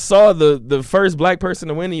 And then I saw the first black person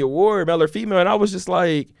to win the award, male or female, and I was just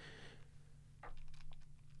like,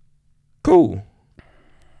 cool.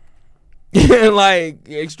 Like,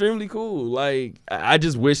 extremely cool. Like, I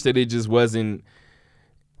just wish that it just wasn't.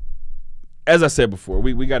 As I said before,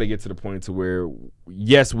 we got to get to the point to where,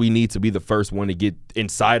 yes, we need to be the first one to get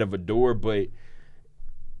inside of a door, but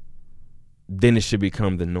then it should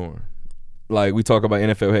become the norm. Like, we talk about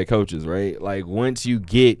NFL head coaches, right? Like, once you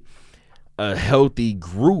get a healthy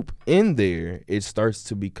group in there, it starts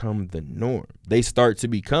to become the norm. They start to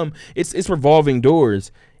become, it's revolving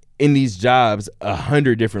doors in these jobs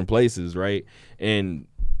 100 different places, right? And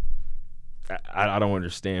I don't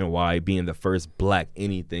understand why being the first black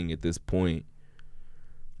anything at this point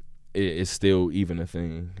is still even a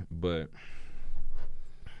thing. But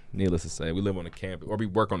needless to say, we live on a campus, or we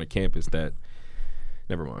work on a campus that,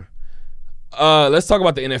 never mind. Let's talk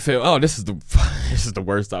about the NFL. Oh, this is the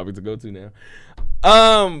worst topic to go to now.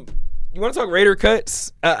 You want to talk Raider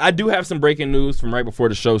cuts? I do have some breaking news from right before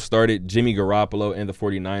the show started. Jimmy Garoppolo and the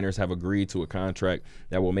 49ers have agreed to a contract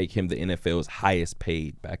that will make him the NFL's highest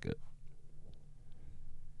paid backup.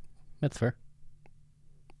 That's fair.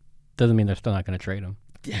 Doesn't mean they're still not going to trade him.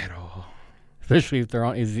 At all. Especially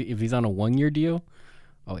if he's on a 1-year deal.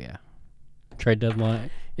 Oh yeah. Trade deadline.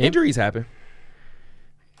 Injuries happen.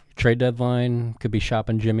 Trade deadline could be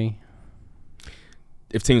shopping Jimmy.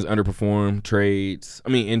 If teams underperform,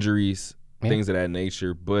 injuries, things of that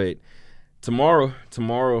nature. But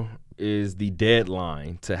tomorrow is the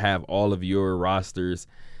deadline to have all of your rosters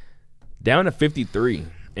down to 53.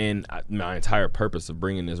 And my entire purpose of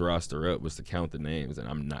bringing this roster up was to count the names, and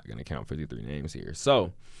I'm not going to count 53 names here.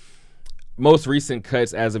 So, most recent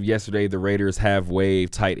cuts as of yesterday, the Raiders have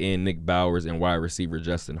waived tight end Nick Bowers and wide receiver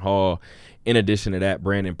Justin Hall. In addition to that,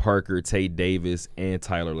 Brandon Parker, Tay Davis, and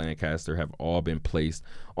Tyler Lancaster have all been placed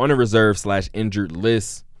on a reserve/injured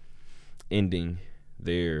list, ending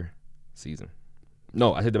their season.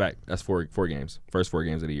 No, I hit the back. That's four games. First 4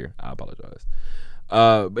 games of the year. I apologize.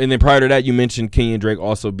 And then prior to that, you mentioned Kenyon Drake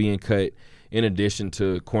also being cut. In addition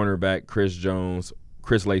to cornerback Chris Jones,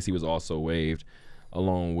 Chris Lacey was also waived,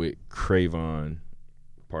 along with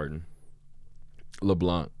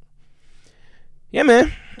LeBlanc. Yeah,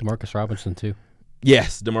 man. DeMarcus Robinson too.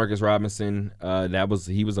 Yes, DeMarcus Robinson.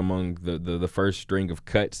 He was among the first string of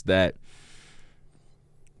cuts that.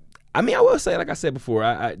 I mean, I will say, like I said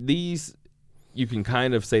before, these you can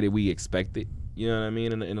kind of say that we expected. You know what I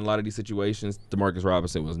mean? In a lot of these situations, DeMarcus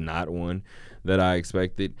Robinson was not one that I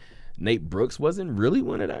expected. Nate Brooks wasn't really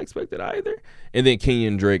one that I expected either. And then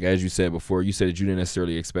Kenyon Drake, as you said before, you said that you didn't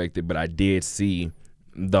necessarily expect it, but I did see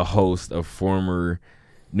the host of former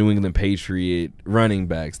New England Patriot running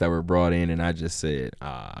backs that were brought in, and I just said,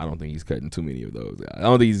 I don't think he's cutting too many of those guys. I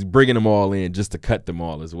don't think he's bringing them all in just to cut them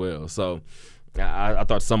all as well. So I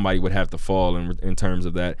thought somebody would have to fall in terms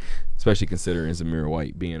of that, especially considering Zamir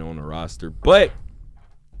White being on the roster. But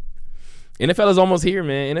NFL is almost here,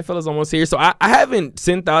 man. NFL is almost here. So I haven't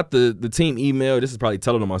sent out the team email. This is probably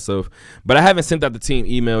telling on myself, but I haven't sent out the team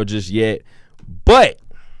email just yet. But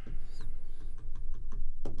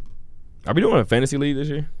are we doing a fantasy league this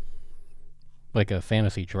year? Like a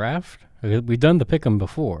fantasy draft? We've done the pick'em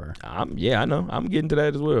before. Yeah, I know. I'm getting to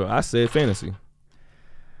that as well. I said fantasy.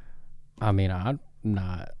 I mean, I'm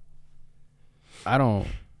not. I don't.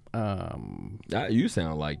 You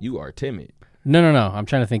sound like you are timid. No. I'm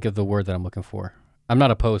trying to think of the word that I'm looking for. I'm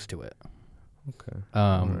not opposed to it. Okay.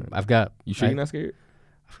 Right. I've got. You sure you're not scared?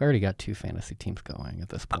 I've already got 2 fantasy teams going at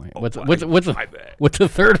this point. My What's bad. the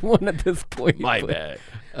third one at this point? My bad.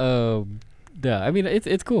 Yeah, I mean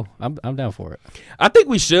it's cool. I'm down for it. I think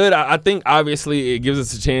we should. I think obviously it gives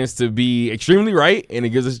us a chance to be extremely right, and it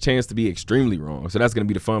gives us a chance to be extremely wrong. So that's going to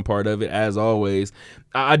be the fun part of it, as always.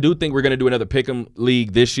 I do think we're going to do another Pick'em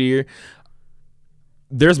League this year.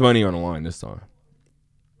 There's money on the line this time.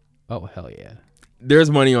 Oh hell yeah!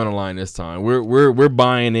 There's money on the line this time. We're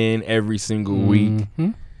buying in every single week.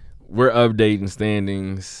 We're updating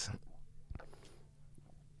standings.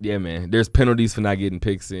 Yeah, man. There's penalties for not getting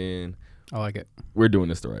picks in. I like it. We're doing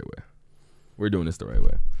this the right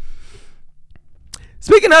way.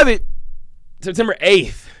 Speaking of it, September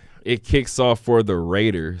 8th, it kicks off for the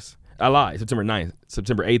Raiders. I lied. September 9th.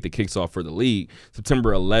 September 8th, it kicks off for the league.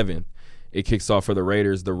 September 11th, it kicks off for the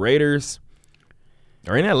Raiders. The Raiders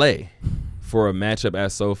are in L.A. for a matchup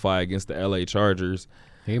at SoFi against the L.A. Chargers.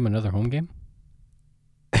 They have another home game?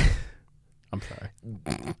 I'm sorry.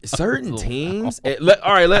 Certain teams.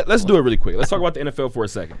 All right, let's do it really quick. Let's talk about the NFL for a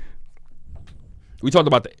second. We talked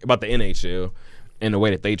about the NHL and the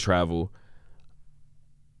way that they travel.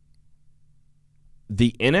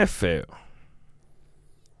 The NFL,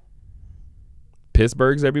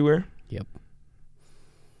 Pittsburgh's everywhere. Yep.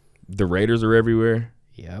 The Raiders are everywhere.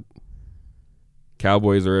 Yep.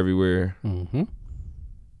 Cowboys are everywhere. Mm-hmm.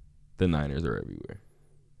 The Niners are everywhere.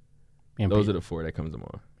 And Those are the 4 that comes to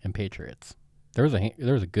mind. And Patriots. There was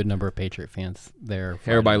a good number of Patriot fans there.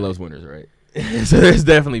 Everybody loves winners, right? So there's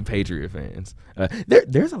definitely Patriot fans.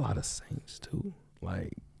 There's a lot of Saints too.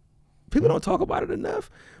 Like, people don't talk about it enough,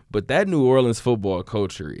 but that New Orleans football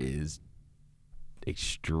culture is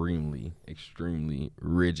extremely, extremely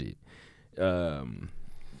rigid.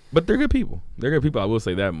 But they're good people. I will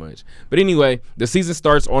say that much. But anyway, the season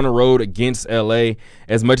starts on the road against LA.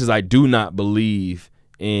 As much as I do not believe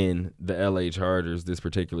in the LA Chargers this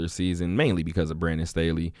particular season, mainly because of Brandon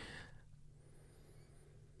Staley,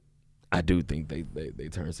 I do think they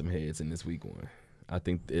turn some heads in this week 1. I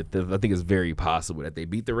think it's very possible that they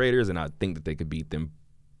beat the Raiders, and I think that they could beat them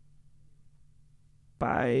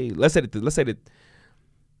by let's say that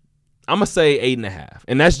I'm gonna say 8.5,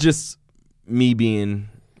 and that's just me being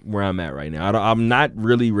where I'm at right now. I'm not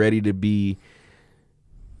really ready to be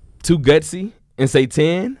too gutsy and say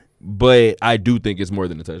 10, but I do think it's more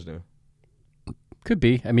than a touchdown. Could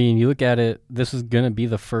be. I mean, you look at it, this is going to be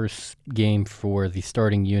the first game for the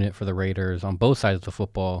starting unit for the Raiders on both sides of the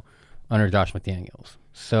football under Josh McDaniels.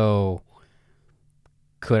 So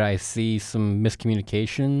could I see some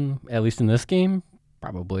miscommunication, at least in this game?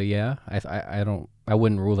 Probably, yeah. I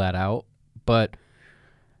wouldn't rule that out. But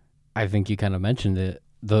I think you kind of mentioned it.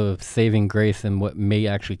 The saving grace and what may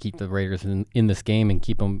actually keep the Raiders in this game and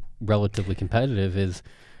keep them relatively competitive is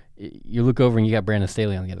you look over and you got Brandon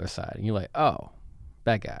Staley on the other side. And you're like, oh,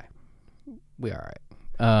 that guy. We all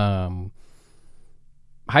right.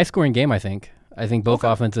 High-scoring game, I think. I think both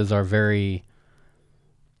offenses are very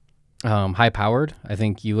high-powered. I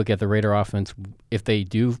think you look at the Raider offense, if they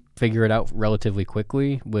do figure it out relatively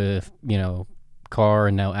quickly with, Carr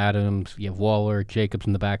and now Adams, you have Waller, Jacobs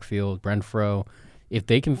in the backfield, Renfro. If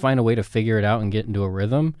they can find a way to figure it out and get into a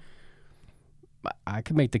rhythm, I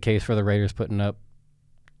could make the case for the Raiders putting up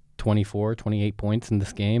 24, 28 points in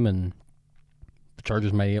this game, and the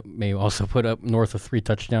Chargers may also put up north of 3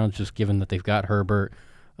 touchdowns, just given that they've got Herbert,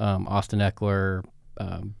 Austin Eckler,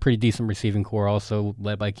 pretty decent receiving core also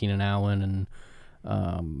led by Keenan Allen, and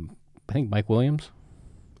I think Mike Williams.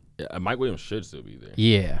 Yeah, Mike Williams should still be there.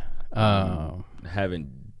 Yeah.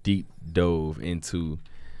 Haven't deep dove into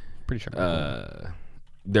pretty sure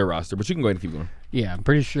their roster, but you can go ahead and keep going. Yeah, I'm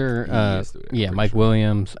pretty sure. Mike sure.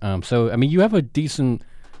 Williams. So, I mean, you have a decent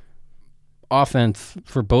offense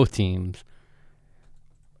for both teams.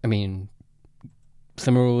 I mean,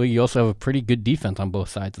 similarly, you also have a pretty good defense on both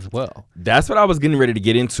sides as well. That's what I was getting ready to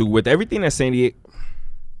get into with everything that San Diego.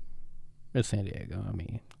 It's San Diego. I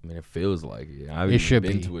mean, it feels like it. It should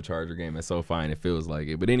been be. to a Charger game at SoFi, and it feels like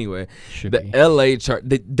it. But anyway, should the be. LA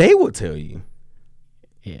Chargers, they will tell you.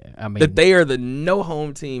 Yeah, I mean that they are the no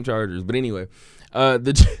home team Chargers. But anyway,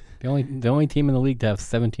 the only team in the league to have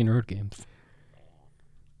 17 road games.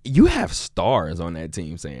 You have stars on that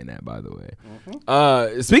team saying that, by the way.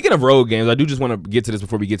 Mm-hmm. Speaking of road games, I do just want to get to this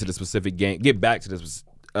before we get to the specific game. Get back to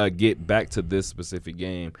this specific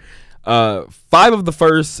game. 5 of the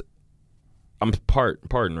first.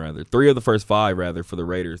 Pardon, 3 of the first 5 for the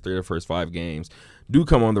Raiders. 3 of the first 5 games do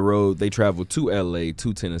come on the road. They travel to LA,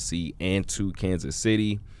 to Tennessee, and to Kansas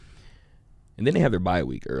City. And then they have their bye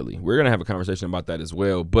week early. We're going to have a conversation about that as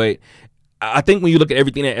well. But I think when you look at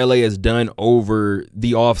everything that LA has done over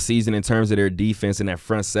the offseason in terms of their defense and that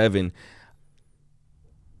front seven,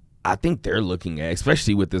 I think they're looking at,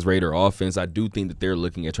 especially with this Raider offense, I do think that they're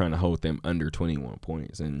looking at trying to hold them under 21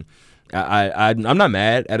 points. And I'm not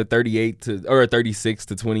mad at a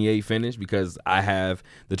 36-28 finish because I have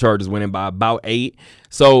the Chargers winning by about 8.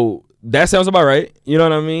 So that sounds about right. You know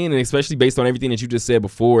what I mean? And especially based on everything that you just said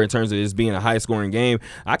before in terms of this being a high-scoring game,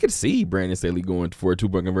 I could see Brandon Staley going for a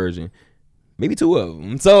 2-point conversion. Maybe 2 of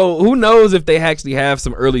them. So who knows if they actually have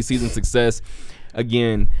some early season success.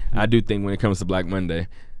 Again, I do think when it comes to Black Monday,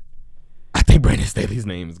 I think Brandon Staley's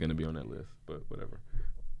name is going to be on that list, but whatever.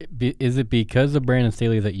 Is it because of Brandon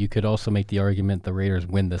Staley that you could also make the argument the Raiders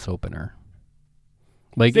win this opener?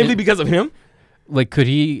 Like Simply because of him? Like, could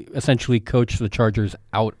he essentially coach the Chargers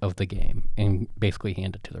out of the game and basically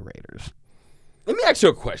hand it to the Raiders? Let me ask you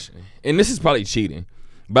a question, and this is probably cheating,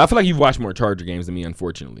 but I feel like you've watched more Charger games than me,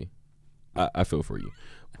 unfortunately. I feel for you.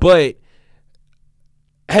 But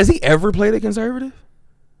has he ever played a conservative?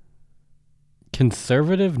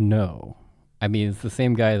 Conservative? No. I mean, it's the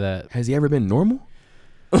same guy that... Has he ever been normal?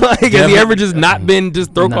 Like, has he ever just not been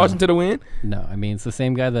just throw caution to the wind? No. I mean, it's the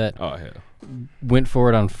same guy that hell. Went for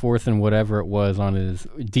it on 4th and whatever it was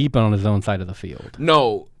deep on his own side of the field.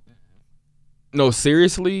 No,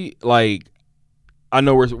 seriously, like, I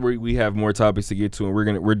know we have more topics to get to,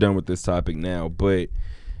 and we're done with this topic now, but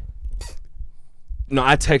no,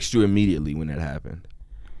 I text you immediately when that happened.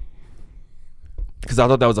 Because I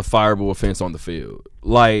thought that was a fireable offense on the field.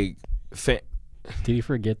 Like, did he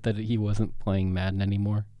forget that he wasn't playing Madden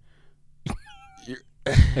anymore?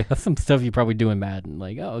 That's some stuff you probably do in Madden.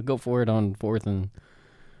 Like, go for it on 4th and...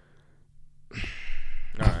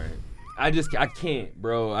 All right. I can't,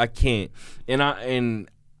 bro. I can't. And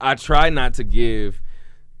I try not to give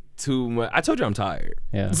too much. I told you I'm tired.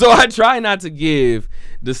 Yeah. So I try not to give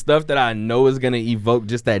the stuff that I know is going to evoke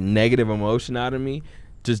just that negative emotion out of me.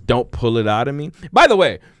 Just don't pull it out of me. By the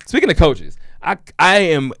way, speaking of coaches, I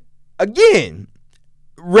am, again,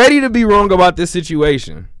 ready to be wrong about this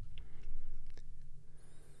situation.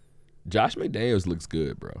 Josh McDaniels looks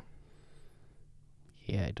good, bro.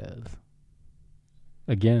 Yeah, he does.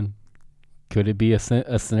 Again, could it be a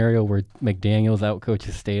scenario where McDaniels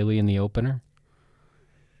outcoaches Staley in the opener?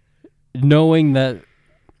 Knowing that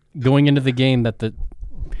going into the game that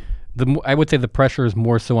I would say the pressure is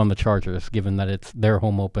more so on the Chargers, given that it's their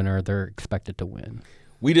home opener, they're expected to win.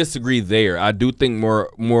 We disagree there. I do think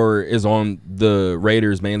more is on the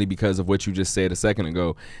Raiders, mainly because of what you just said a second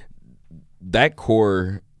ago. That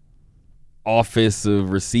core offensive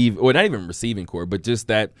not even receiving core, but just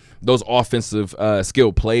that those offensive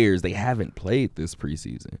skilled players, they haven't played this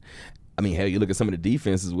preseason. I mean, hell, you look at some of the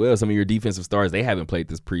defense as well. Some of your defensive stars, they haven't played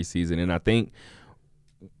this preseason. And I think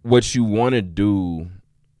what you want to do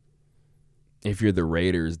if you're the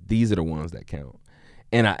Raiders, these are the ones that count.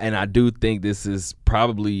 And I do think this is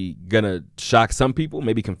probably going to shock some people,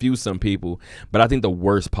 maybe confuse some people. But I think the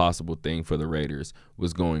worst possible thing for the Raiders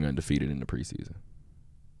was going undefeated in the preseason.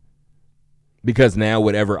 Because now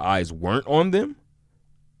whatever eyes weren't on them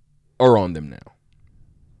are on them now.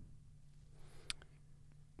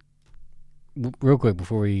 Real quick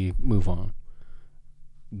before we move on,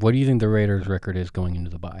 what do you think the Raiders' record is going into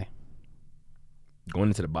the bye? Going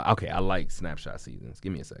into the bye. Okay, I like snapshot seasons.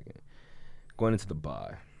 Give me a second. Going into the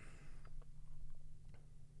bye.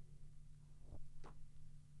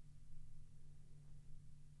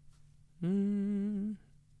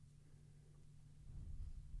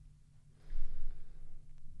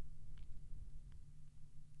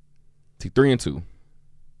 See, 3-2.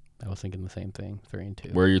 I was thinking the same thing.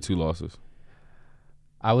 3-2. Where are your 2 losses?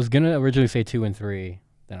 I was gonna originally say 2-3.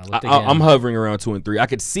 Then I looked again. I'm hovering around 2-3. I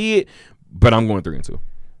could see it, but I'm going 3-2.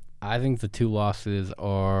 I think the 2 losses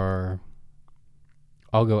are.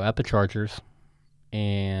 I'll go at the Chargers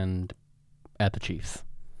and at the Chiefs.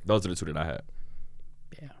 Those are the 2 that I had.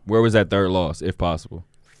 Yeah. Where was that third loss, if possible?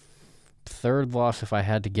 Third loss, if I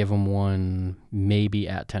had to give them one, maybe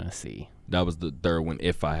at Tennessee. That was the third one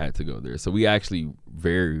if I had to go there. So we actually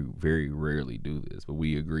very, very rarely do this, but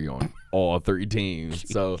we agree on all 3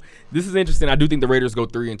 teams. So this is interesting. I do think the Raiders go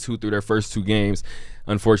 3-2 through their first 2 games.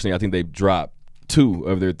 Unfortunately, I think they've dropped 2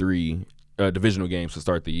 of their 3 divisional games to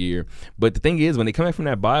start the year. But the thing is, when they come back from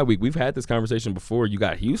that bye week, we've had this conversation before. You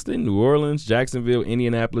got Houston, New Orleans, Jacksonville,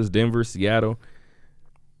 Indianapolis, Denver, Seattle.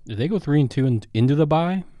 If they go 3-2 into the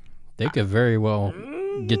bye, they could very well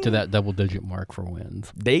get to that double-digit mark for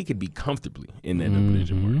wins. They could be comfortably in that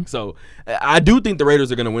double-digit mark. So I do think the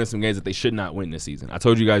Raiders are going to win some games that they should not win this season. I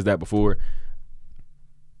told you guys that before.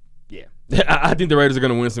 Yeah. I think the Raiders are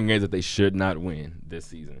going to win some games that they should not win this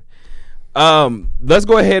season. Let's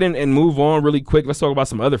go ahead and move on really quick. Let's talk about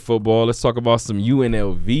some other football. Let's talk about some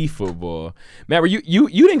UNLV football. Matt, you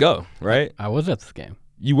didn't go, right? I was at this game.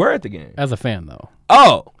 You were at the game. As a fan, though.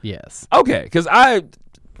 Oh. Yes. Okay, because I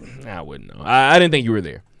wouldn't know. I didn't think you were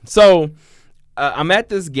there. So I'm at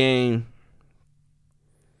this game.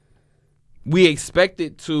 We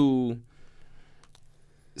expected to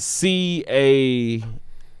see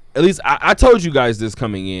at least I told you guys this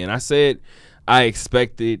coming in. I said I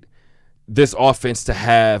expected this offense to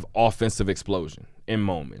have offensive explosion in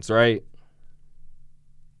moments, right?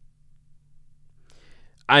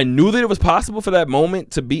 I knew that it was possible for that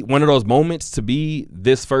moment to be one of those moments to be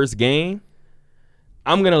this first game.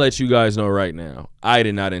 I'm going to let you guys know right now, I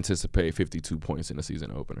did not anticipate 52 points in the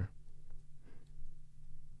season opener.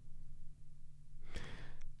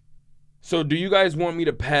 So do you guys want me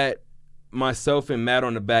to pat myself and Matt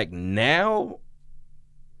on the back now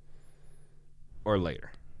or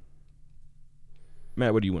later?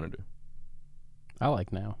 Matt, what do you want to do? I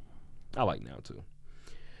like now. I like now too.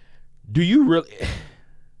 Do you really?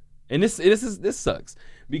 And this sucks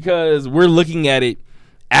because we're looking at it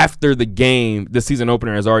after the game, the season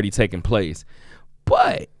opener has already taken place.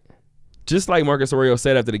 But just like Marcus Arroyo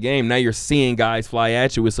said after the game, now you're seeing guys fly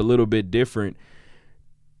at you. It's a little bit different.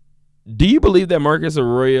 Do you believe that Marcus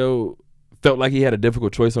Arroyo felt like he had a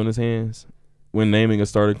difficult choice on his hands when naming a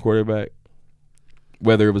starting quarterback,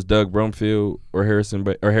 whether it was Doug Brumfield or Harrison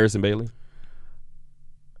Bailey?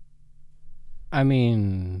 I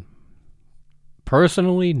mean,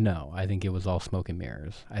 personally, no. I think it was all smoke and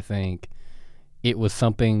mirrors. I think it was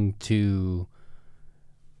something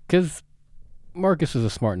because Marcus is a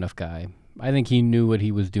smart enough guy. I think he knew what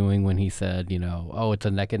he was doing when he said, it's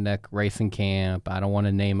a neck-and-neck race in camp. I don't want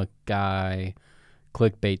to name a guy,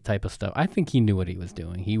 clickbait type of stuff. I think he knew what he was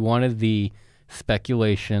doing. He wanted the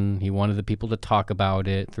speculation. He wanted the people to talk about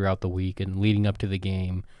it throughout the week and leading up to the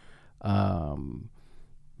game.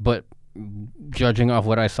 But judging off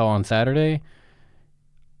what I saw on Saturday,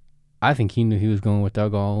 I think he knew he was going with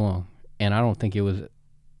Doug all along. And I don't think it was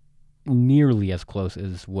nearly as close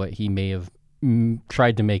as what he may have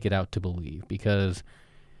tried to make it out to believe. Because,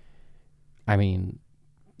 I mean,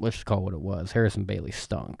 let's just call it what it was. Harrison Bailey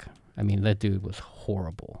stunk. I mean, that dude was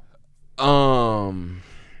horrible. Wow.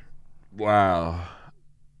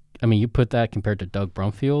 I mean, you put that compared to Doug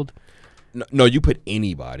Brumfield. No, you put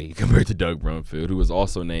anybody compared to Doug Brumfield, who was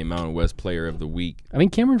also named Mountain West Player of the Week. I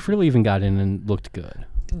mean, Cameron Freely even got in and looked good.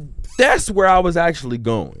 That's where I was actually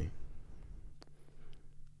going.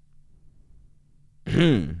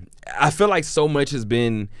 I feel like so much has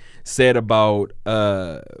been said about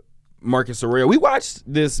Marcus Arroyo. We watched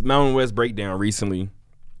this Mountain West breakdown recently,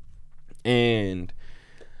 and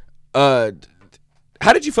how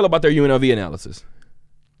did you feel about their UNLV analysis?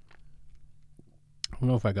 I don't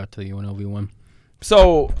know if I got to the UNLV one.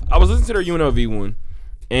 So I was listening to their UNLV one,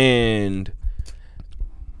 and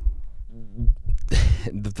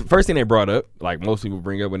the first thing they brought up, like most people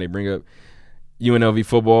bring up when they bring up UNLV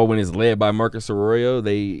football when it's led by Marcus Arroyo,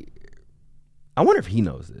 I wonder if he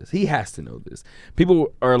knows this. He has to know this.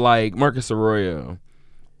 People are like, Marcus Arroyo,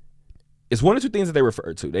 it's one of two things that they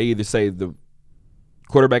refer to. They either say the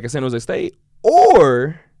quarterback at San Jose State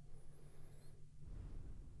or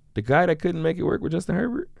the guy that couldn't make it work with Justin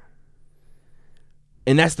Herbert.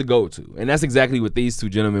 And that's the go-to. And that's exactly what these two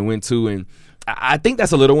gentlemen went to. And I think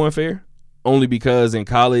that's a little unfair, only because in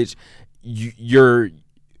college, you're,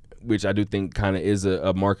 which I do think kind of is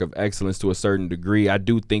a mark of excellence to a certain degree. I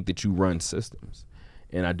do think that you run systems.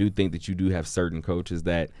 And I do think that you do have certain coaches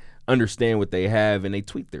that understand what they have and they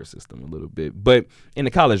tweak their system a little bit. But in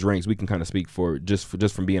the college ranks, we can kind of speak for just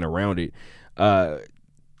from being around it.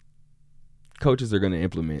 Coaches are going to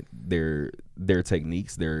implement their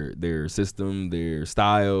techniques, their system, their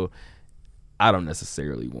style. I don't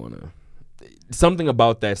necessarily want to. Something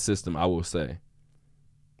about that system, I will say,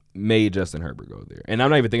 made Justin Herbert go there. And I'm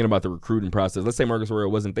not even thinking about the recruiting process. Let's say Marcus Arroyo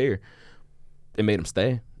wasn't there. It made him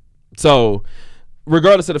stay. So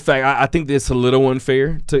regardless of the fact, I think it's a little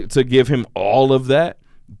unfair to give him all of that.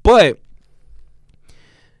 But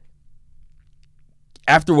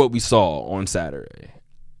after what we saw on Saturday,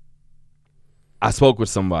 I spoke with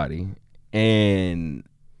somebody, and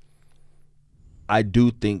I do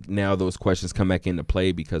think now those questions come back into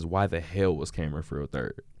play because why the hell was Cameron Freely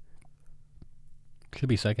third? Should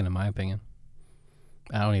be second in my opinion.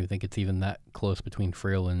 I don't even think it's even that close between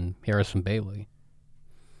Friel and Harrison Bailey.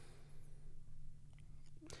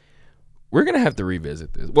 We're going to have to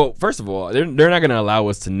revisit this. Well, first of all, they're not going to allow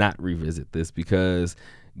us to not revisit this because,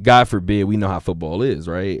 God forbid, we know how football is,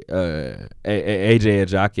 right? AJ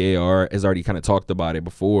Ajake has already kind of talked about it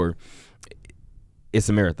before. It's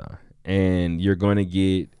a marathon, and you're going to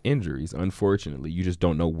get injuries, unfortunately. You just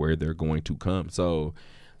don't know where they're going to come. So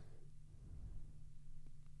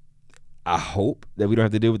I hope that we don't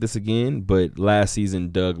have to deal with this again, but last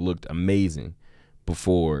season Doug looked amazing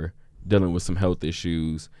before dealing with some health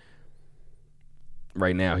issues.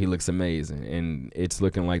 Right now he looks amazing, and it's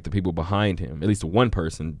looking like the people behind him, at least one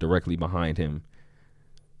person directly behind him,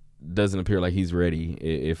 doesn't appear like he's ready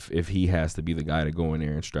if he has to be the guy to go in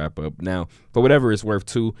there and strap up. Now, for whatever it's worth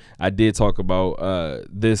too, I did talk about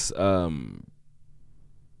this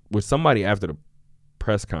with somebody after the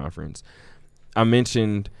press conference. I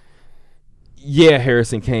mentioned,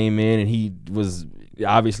 Harrison came in and he was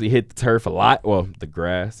obviously hit the turf a lot, well, the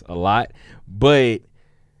grass a lot, but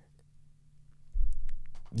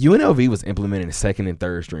UNLV was implementing second and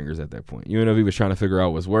third stringers at that point. UNLV was trying to figure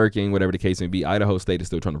out what's working, whatever the case may be. Idaho State is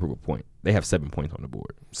still trying to prove a point. They have 7 points on the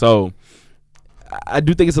board. So I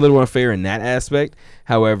do think it's a little unfair in that aspect.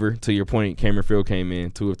 However, to your point, Cameron Field came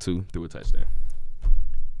in 2 of 2, threw a touchdown.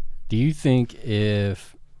 Do you think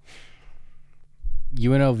if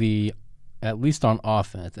UNLV, at least on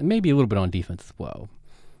offense, and maybe a little bit on defense as well,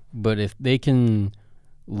 but if they can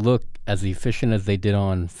look as efficient as they did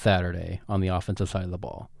on Saturday on the offensive side of the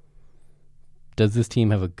ball, does this team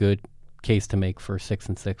have a good case to make for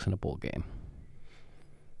 6-6 in a bowl game?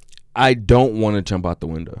 I don't want to jump out the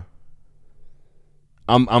window.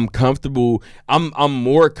 I'm comfortable. I'm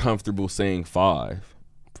more comfortable saying 5.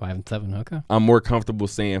 5-7, okay. I'm more comfortable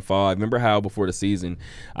saying 5. Remember how before the season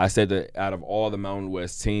I said that out of all the Mountain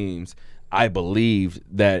West teams, I believed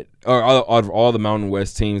that, or out of all the Mountain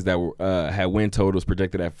West teams that were, had win totals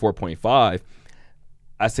projected at 4.5,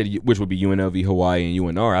 I said, which would be UNLV, Hawaii, and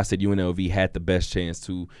UNR. I said UNLV had the best chance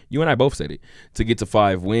to, you and I both said it, to get to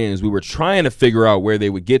 5 wins. We were trying to figure out where they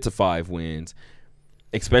would get to 5 wins,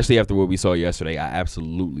 especially after what we saw yesterday. I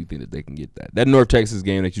absolutely think that they can get that. That North Texas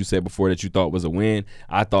game that you said before that you thought was a win,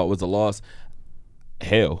 I thought was a loss.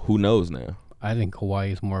 Hell, who knows now? I think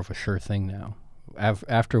Hawaii is more of a sure thing now.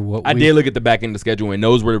 After what I did look at the back end of the schedule, and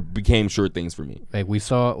those became sure things for me. Like we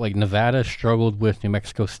saw, like Nevada struggled with New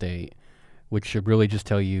Mexico State, which should really just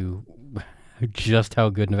tell you just how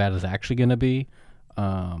good Nevada's actually going to be.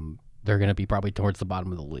 They're going to be probably towards the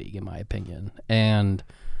bottom of the league, in my opinion. And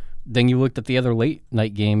then you looked at the other late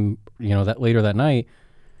night game, that later that night,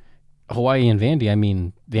 Hawaii and Vandy. I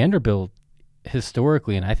mean, Vanderbilt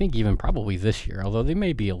historically, and I think even probably this year, although they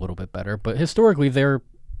may be a little bit better, but historically they're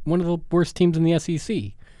one of the worst teams in the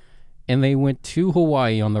SEC. And they went to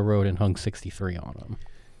Hawaii on the road and hung 63 on them.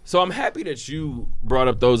 So I'm happy that you brought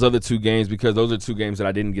up those other 2 games, because those are 2 games that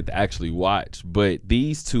I didn't get to actually watch. But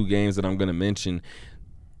these 2 games that I'm going to mention,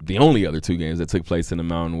 the only other 2 games that took place in the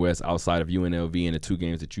Mountain West outside of UNLV and the 2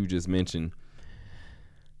 games that you just mentioned.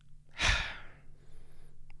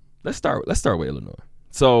 Let's start with Illinois.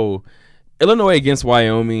 So Illinois against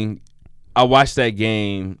Wyoming, I watched that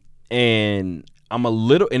game, and I'm a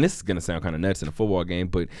little, and this is going to sound kind of nuts in a football game,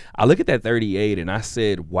 but I look at that 38 and I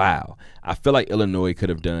said, wow, I feel like Illinois could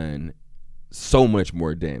have done so much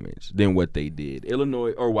more damage than what they did.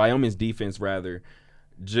 Illinois, or Wyoming's defense rather,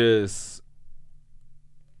 just,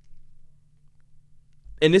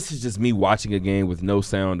 and this is just me watching a game with no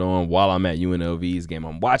sound on while I'm at UNLV's game.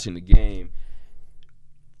 I'm watching the game,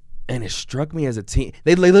 and it struck me as a team,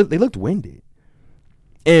 they looked winded.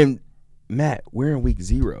 And Matt, we're in week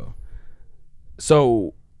 0.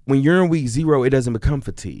 So when you're in week 0, it doesn't become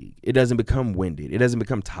fatigue. It doesn't become winded. It doesn't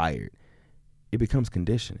become tired. It becomes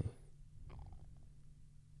conditioning.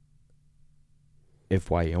 If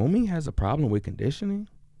Wyoming has a problem with conditioning,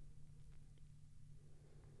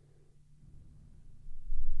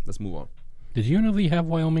 let's move on. Did UNLV have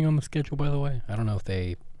Wyoming on the schedule, by the way? I don't know if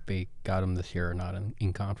they got them this year or not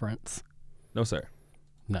in conference. No, sir.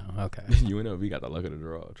 No, okay. UNLV got the luck of the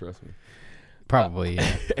draw, trust me. Probably,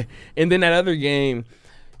 yeah. And then that other game,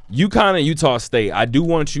 UConn and Utah State, I do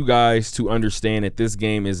want you guys to understand that this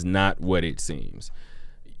game is not what it seems.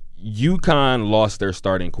 UConn lost their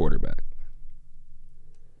starting quarterback.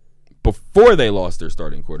 Before they lost their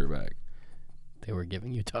starting quarterback, they were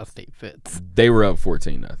giving Utah State fits. They were up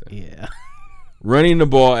 14-0. Yeah. Running the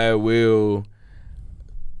ball at will,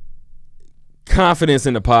 confidence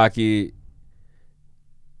in the pocket.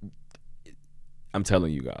 I'm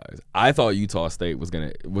telling you guys, I thought Utah State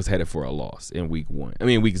was headed for a loss in week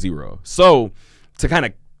 0. So to kind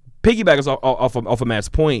of piggyback us off of Matt's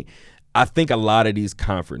point, I think a lot of these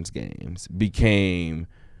conference games became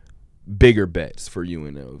bigger bets for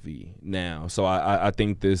UNLV now. So I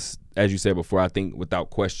think this, as you said before, I think without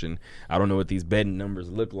question, I don't know what these betting numbers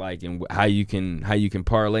look like and how you can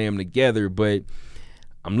parlay them together, but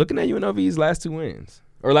I'm looking at UNLV's last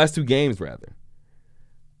 2 games rather.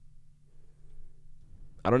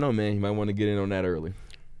 I don't know, man. You might want to get in on that early.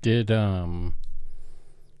 Trying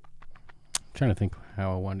to think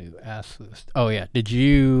how I want to ask this. Oh yeah, did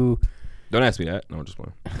you Don't ask me that. No, I'm just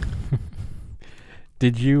playing.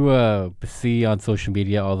 did you see on social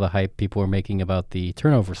media all the hype people were making about the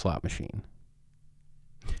turnover slot machine?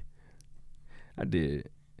 I did.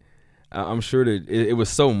 I'm sure that it was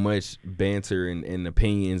so much banter and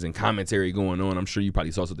opinions and commentary going on. I'm sure you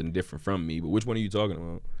probably saw something different from me, but which one are you talking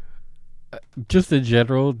about? Just in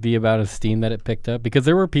general, the amount of steam that it picked up, because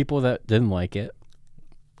there were people that didn't like it.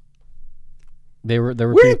 We're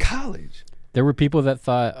in college. There were people that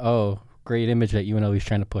thought, "Oh, great image that UNLV's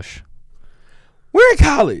trying to push." We're in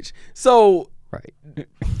college, so Right.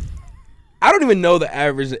 I don't even know the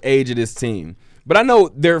average age of this team, but I know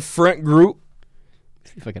their front group.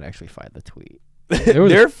 See if I can actually find the tweet.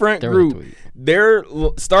 Their front group, their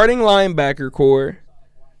starting linebacker core.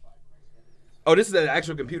 Oh, this is an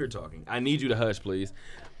actual computer talking. I need you to hush, please.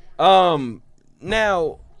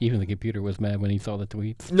 Now, even the computer was mad when he saw the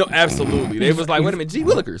tweets. No, absolutely. They was like, wait a minute, gee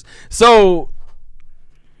willikers. So,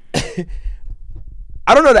 I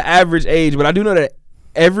don't know the average age, but I do know that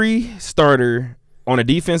every starter on a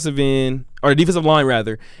defensive end, or a defensive line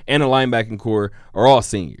rather, and a linebacking core are all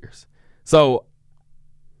seniors. So,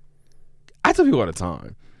 I tell people all the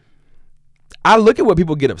time, I look at what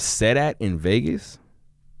people get upset at in Vegas.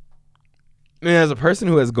 And as a person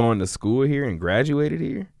who has gone to school here and graduated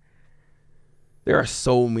here, there are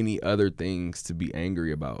so many other things to be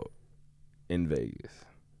angry about in Vegas.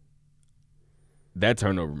 That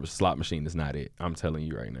turnover slot machine is not it. I'm telling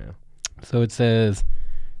you right now. So it says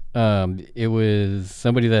it was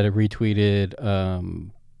somebody that had retweeted,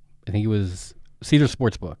 I think it was Caesar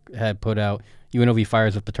Sportsbook had put out UNLV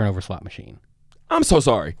fires up the turnover slot machine. I'm so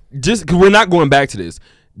sorry. Just because we're not going back to this.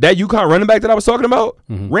 That UConn running back that I was talking about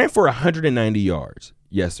ran for 190 yards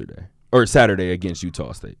Saturday against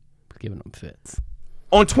Utah State. Giving them fits.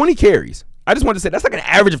 On 20 carries. I just wanted to say that's like an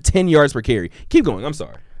average of 10 yards per carry. Keep going. I'm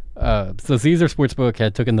sorry. So Caesar Sportsbook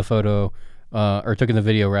had taken the photo, or taken the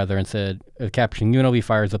video rather, and said, captioning UNLV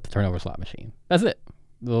fires up the turnover slot machine. That's it.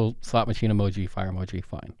 Little slot machine emoji, fire emoji,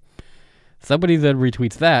 fine. Somebody then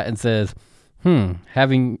retweets that and says,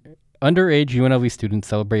 having underage UNLV students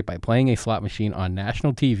celebrate by playing a slot machine on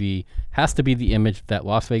national TV has to be the image that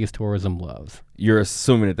Las Vegas tourism loves. You're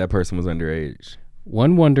assuming that person was underage.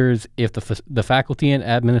 One wonders if the faculty and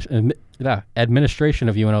administration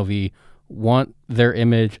of UNLV want their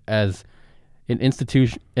image as an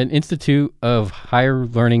institute of higher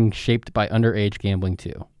learning shaped by underage gambling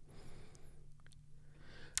too.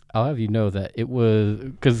 I'll have you know that it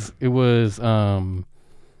was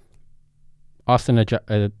Austin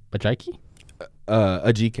Ajike?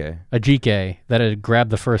 Ajike that had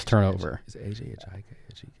grabbed the first turnover. Is AJ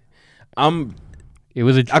Ajike? It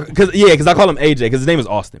was because I call him AJ because his name is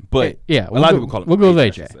Austin, but yeah, a lot of people call him. We'll go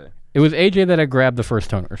with AJ. It was AJ that had grabbed the first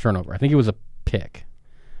turnover. I think it was a pick,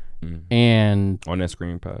 and on that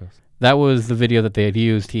screen pass. That was the video that they had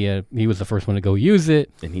used. He was the first one to go use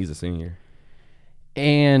it, and he's a senior.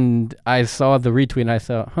 And I saw the retweet, and I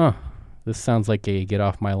thought, this sounds like a get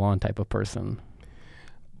off my lawn type of person.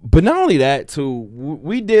 But not only that, too,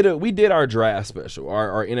 we did our draft special,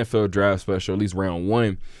 our NFL draft special, at least round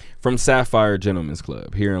one, from Sapphire Gentlemen's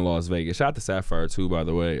Club here in Las Vegas. Shout out to Sapphire, too, by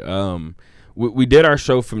the way. We did our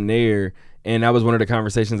show from there, and that was one of the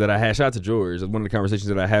conversations that I had. Shout out to George. That was one of the conversations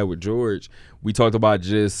that I had with George. We talked about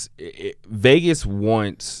Vegas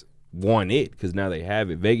wants it, because now they have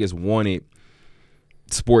it. Vegas wanted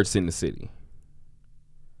sports in the city.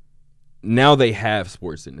 Now they have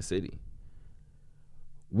sports in the city.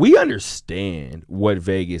 We understand what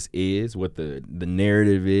Vegas is, what the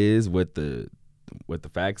narrative is, what the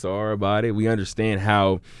facts are about it. We understand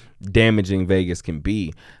how damaging Vegas can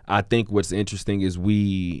be. I think what's interesting is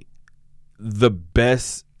the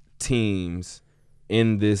best teams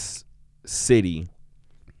in this city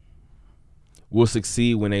will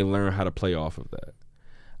succeed when they learn how to play off of that.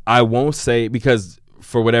 I won't say, because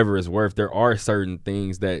for whatever it's worth, there are certain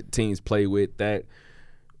things that teams play with that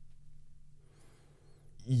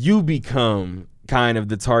you become kind of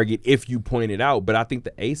the target if you point it out. But I think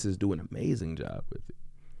the Aces do an amazing job with it.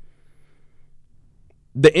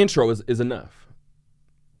 The intro is enough.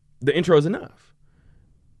 The intro is enough.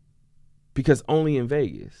 Because only in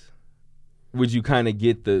Vegas would you kind of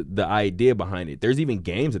get the idea behind it. There's even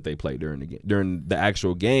games that they play during the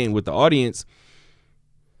actual game with the audience.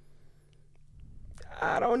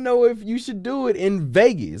 I don't know if you should do it in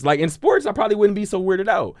Vegas. Like in sports, I probably wouldn't be so weirded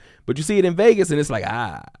out. But you see it in Vegas, and it's like,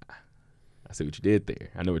 I see what you did there.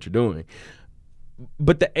 I know what you're doing.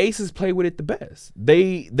 But the Aces play with it the best.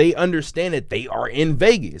 They understand that they are in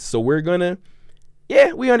Vegas. So we're going to,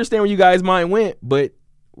 we understand where you guys' mind went, but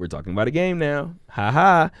we're talking about a game now. Ha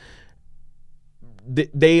ha.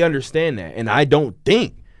 they understand that, and I don't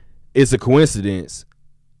think it's a coincidence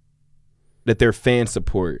that their fan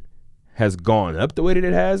support has gone up the way that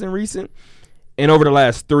it has in recent. And over the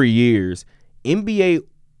last 3 years, NBA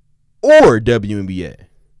or WNBA,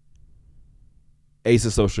 Ace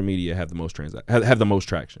of social media have the most have the most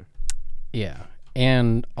traction. Yeah,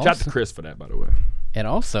 and Shout out also, to Chris for that, by the way. and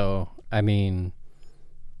also, I mean,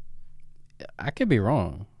 I could be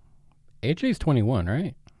wrong. AJ's 21,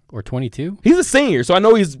 right? Or 22? He's a senior, so I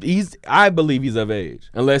know he's. I believe he's of age,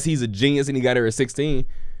 unless he's a genius and he got here at 16.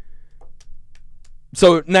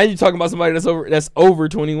 So now you're talking about somebody that's over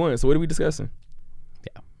 21. So what are we discussing?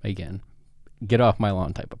 Yeah, again, get off my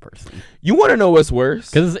lawn type of person. You want to know what's worse?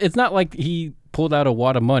 Because it's not like he pulled out a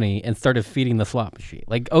wad of money and started feeding the slot machine.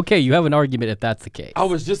 Like, okay, you have an argument if that's the case. I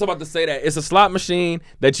was just about to say that. It's a slot machine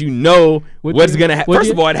that you know what's going to happen.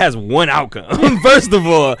 First of all, it has one outcome. First of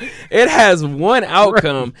all, it has one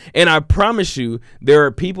outcome. Right. And I promise you, there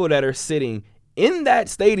are people that are sitting in that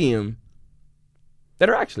stadium that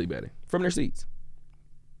are actually betting from their seats.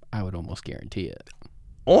 I would almost guarantee it.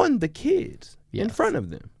 On the kids in Yes. front of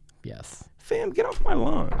them. Yes. Fam, get off my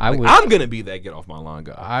lawn. I'm going to be that get off my lawn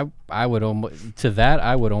guy. I would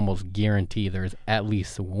almost guarantee there's at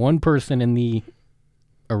least one person in the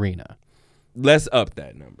arena. Let's up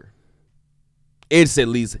that number. It's at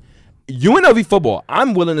least UNLV football.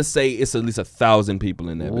 I'm willing to say it's at least 1,000 people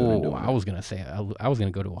in that building. I was gonna say I was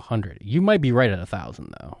gonna go to 100. You might be right at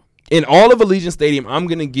 1,000 though. In all of Allegiant Stadium, I'm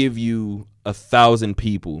gonna give you 1,000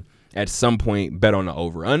 people at some point. Bet on the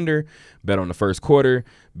over/under. Bet on the first quarter.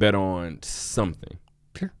 Bet on something.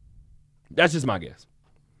 Sure. That's just my guess.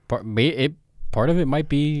 Part of it might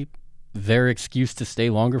be their excuse to stay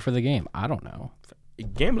longer for the game. I don't know.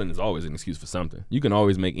 Gambling is always an excuse for something. You can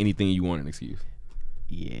always make anything you want an excuse.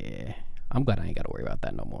 Yeah, I'm glad I ain't got to worry about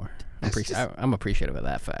that no more. I'm appreciative of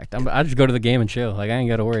that fact. I just go to the game and chill. Like I ain't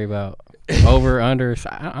got to worry about over under.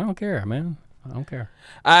 I don't care, man. I don't care.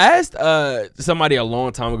 I asked somebody a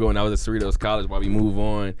long time ago when I was at Cerritos College while we move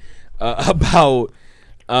on about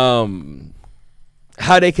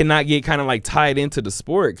how they cannot get kind of like tied into the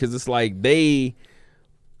sport because it's like they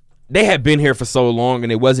had been here for so long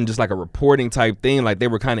and it wasn't just like a reporting type thing. Like they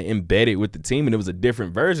were kind of embedded with the team and it was a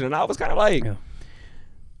different version. And I was kind of like,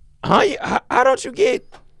 how don't you get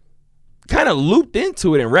kind of looped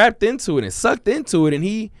into it and wrapped into it and sucked into it? And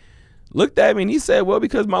he looked at me and he said, well,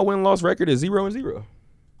 because my win-loss record is 0-0.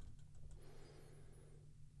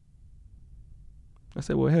 I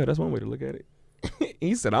said, well, hell, that's one way to look at it.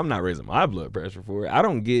 He said, I'm not raising my blood pressure for it. I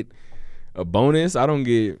don't get a bonus. I don't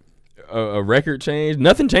get a record change.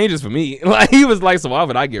 Nothing changes for me. Like he was like, so why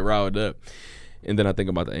would I get riled up? And then I think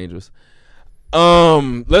about the Angels.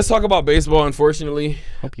 Let's talk about baseball, unfortunately.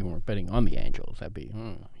 Hope you weren't betting on the Angels. That'd be,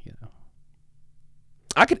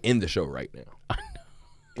 I could end the show right now.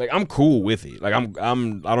 Like I'm cool with it. Like I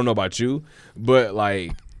don't know about you, but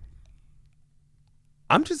like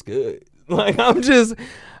I'm just good. Like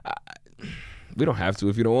we don't have to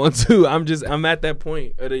if you don't want to. I'm at that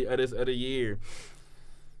point of the year.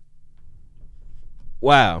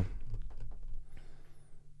 Wow.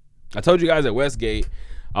 I told you guys at Westgate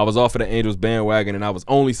I was off of the Angels bandwagon and I was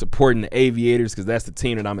only supporting the Aviators because that's the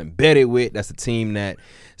team that I'm embedded with. That's the team that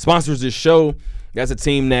sponsors this show. That's a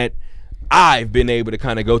team that I've been able to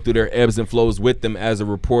kind of go through their ebbs and flows with them as a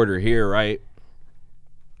reporter here, right?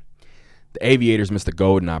 The Aviators missed a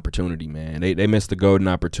golden opportunity, man. They missed a golden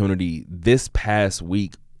opportunity this past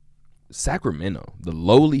week. Sacramento, the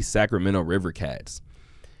lowly Sacramento River Cats,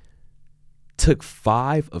 took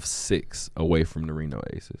 5 of 6 away from the Reno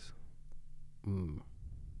Aces. And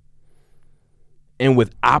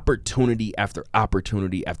with opportunity after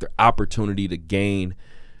opportunity after opportunity to gain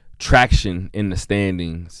traction in the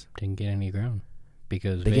standings, didn't get any ground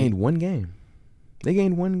because they gained one game. They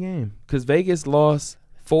gained one game because Vegas lost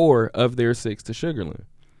 4 of their 6 to Sugarland.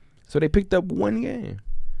 So they picked up one game.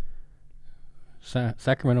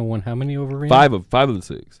 Sacramento won how many over Reno? 5 of the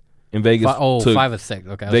 6. And Vegas took 5 of 6.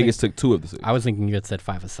 Okay. Vegas took 2 of the 6. I was thinking you had said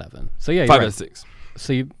 5 of 7. So yeah, you're 5 right. of 6.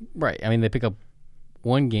 So right. I mean, they pick up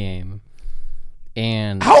one game,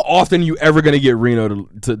 and how often are you ever going to get Reno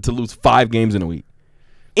to lose 5 games in a week?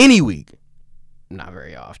 Any week? Not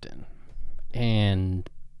very often. And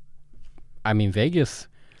I mean, Vegas,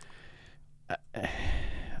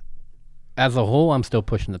 as a whole, I'm still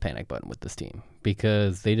pushing the panic button with this team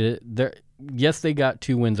because they got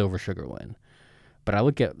 2 wins over Sugarland, but I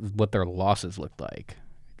look at what their losses looked like.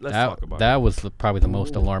 Let's talk about that was probably the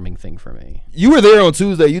most alarming thing for me. You were there on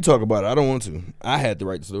Tuesday. You talk about it. I don't want to. I had to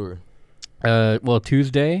write the story. Well,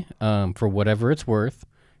 Tuesday, for whatever it's worth,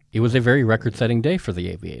 it was a very record-setting day for the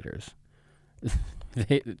Aviators.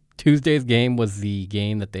 Tuesday's game was the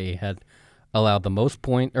game that they had allowed the most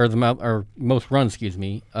most runs.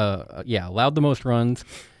 Allowed the most runs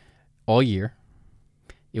all year.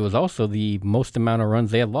 It was also the most amount of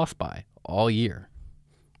runs they had lost by all year,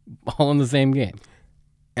 all in the same game.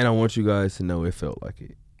 And I want you guys to know it felt like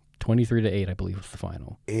it. 23-8, I believe, was the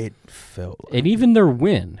final. It felt like and even their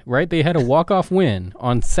win, right? They had a walk-off win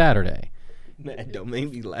on Saturday. Man, don't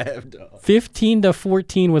make me laugh, dog.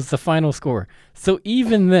 15-14 was the final score. So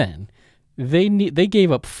even then, they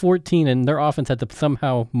gave up 14, and their offense had to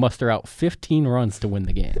somehow muster out 15 runs to win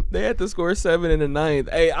the game. They had to score 7 in the ninth.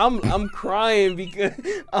 Hey, I'm crying because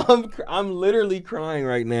I'm literally crying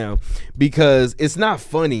right now because it's not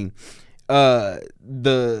funny.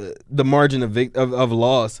 The margin of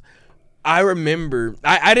loss. I remember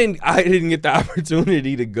I didn't get the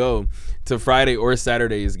opportunity to go to Friday or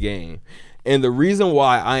Saturday's game. And the reason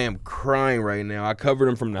why I am crying right now, I covered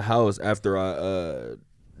him from the house after I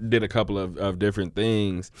did a couple of different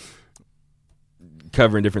things,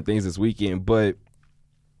 covering different things this weekend. But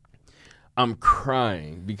I'm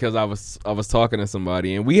crying because I was talking to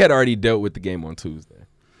somebody, and we had already dealt with the game on Tuesday.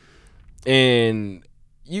 And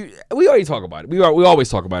we already talk about it. We always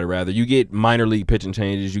talk about it, rather. You get minor league pitching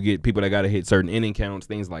changes. You get people that got to hit certain inning counts,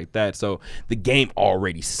 things like that. So the game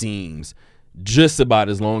already seems just about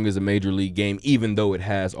as long as a major league game, even though it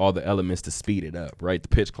has all the elements to speed it up, right? The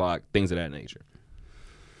pitch clock, things of that nature.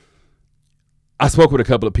 I spoke with a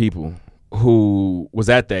couple of people who was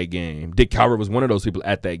at that game. Dick Calvert was one of those people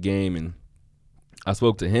at that game, and I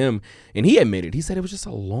spoke to him, and he admitted, he said it was just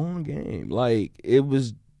a long game. Like, it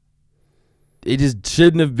just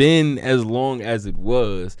shouldn't have been as long as it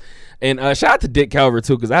was. And shout out to Dick Calvert,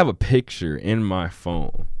 too, because I have a picture in my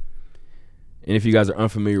phone. And if you guys are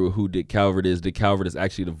unfamiliar with who Dick Calvert is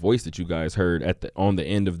actually the voice that you guys heard on the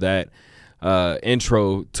end of that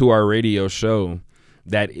intro to our radio show.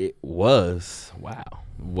 That it was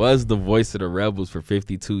the voice of the Rebels for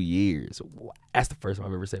 52 years. That's the first time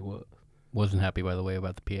I've ever said what. Wasn't happy, by the way,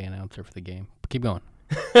 about the PA announcer for the game. But keep going.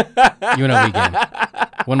 UNLV game.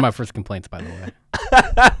 One of my first complaints, by the way.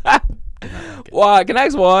 Why? Can I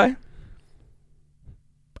ask why?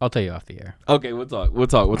 I'll tell you off the air. Okay, we'll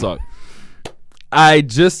talk. I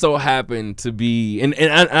just so happen to be, and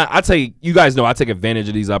I take, you guys know I take advantage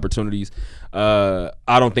of these opportunities. I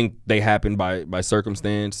don't think they happen by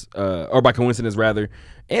circumstance, or by coincidence rather,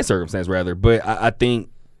 and circumstance rather. But I think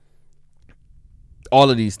all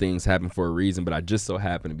of these things happen for a reason. But I just so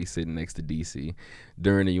happen to be sitting next to DC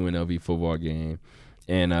during the UNLV football game,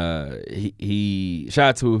 and he shout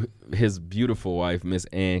out to his beautiful wife, Miss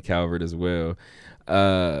Ann Calvert, as well.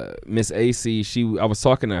 Miss AC, I was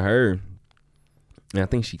talking to her. And I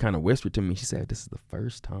think she kind of whispered to me. She said, "This is the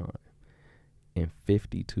first time in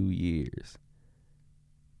 52 years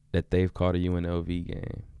that they've caught a UNLV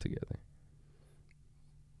game together."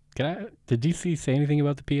 Did DC say anything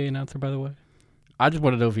about the PA announcer, by the way? I just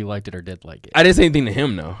want to know if he liked it or did like it. I didn't say anything to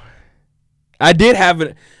him, though. I did have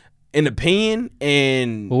an opinion,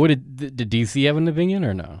 and well, did DC have an opinion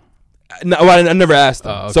or no? No, I never asked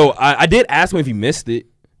him. Okay. So I did ask him if he missed it.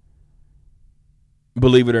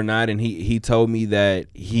 Believe it or not, and he told me that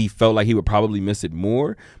he felt like he would probably miss it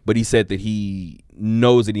more, but he said that he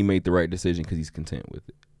knows that he made the right decision because he's content with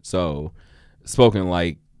it. So, spoken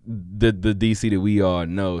like the DC that we all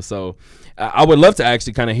know. So, I would love to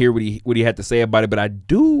actually kind of hear what he had to say about it, but I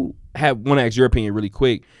do want to ask your opinion really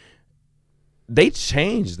quick. They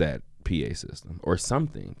changed that PA system or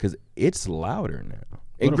something because it's louder now.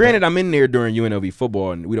 And granted, I'm in there during UNLV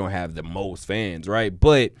football, and we don't have the most fans, right?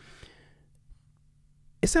 But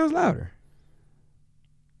it sounds louder.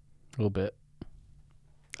 A little bit.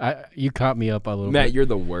 You caught me up a little bit. Matt, you're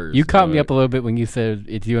the worst. You caught me up a little bit when you said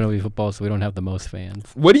it's UNLV football, so we don't have the most fans.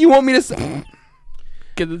 What do you want me to say?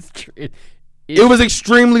 Because it's true. It was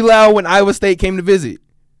extremely loud when Iowa State came to visit.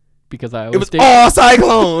 Because Iowa It was State. all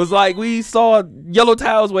Cyclones. Like, we saw yellow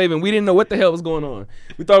towels waving. We didn't know what the hell was going on.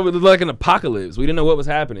 We thought it was like an apocalypse. We didn't know what was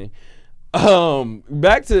happening.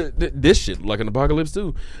 Back to this shit, like an apocalypse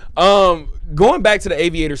too. Going back to the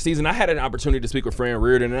Aviator season, I had an opportunity to speak with Fran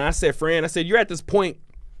Reardon, and I said, Fran, you're at this point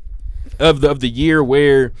of the year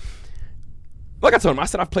where, like I told him, I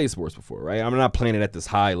said I've played sports before, right? I'm not playing it at this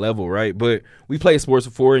high level, right? But we played sports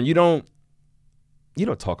before, and you don't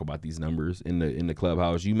talk about these numbers in the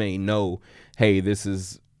clubhouse. You may know, hey, this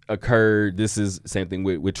is occurred. This is same thing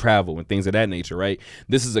with travel and things of that nature, right?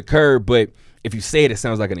 This has occurred, but if you say it, it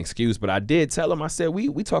sounds like an excuse. But I did tell him, I said,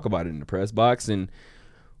 we talk about it in the press box, and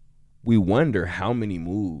we wonder how many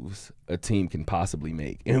moves a team can possibly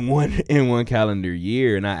make in one calendar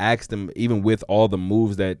year. And I asked him, even with all the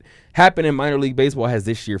moves that happened in minor league baseball, has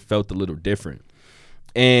this year felt a little different?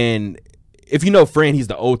 And if you know Fran, he's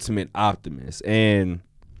the ultimate optimist. And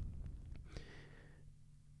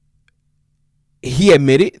he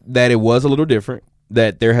admitted that it was a little different,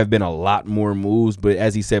 that there have been a lot more moves. But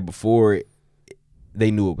as he said before,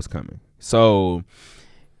 they knew it was coming. So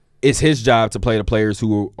it's his job to play the players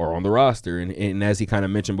who are on the roster. And as he kind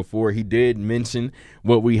of mentioned before, he did mention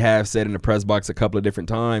what we have said in the press box a couple of different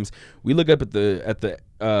times. We look up at the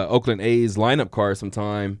Oakland A's lineup card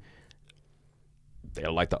sometime.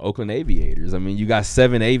 They're like the Oakland Aviators. I mean, you got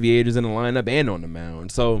 7 Aviators in the lineup and on the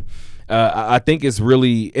mound. So I think it's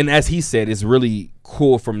really, and as he said, it's really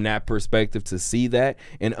cool from that perspective to see that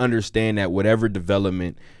and understand that whatever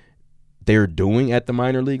development they're doing at the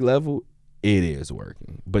minor league level, it is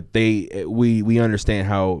working. But we understand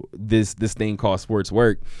how this thing called sports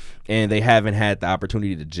work, and they haven't had the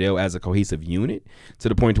opportunity to gel as a cohesive unit to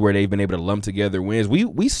the point to where they've been able to lump together wins.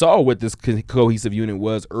 We saw what this cohesive unit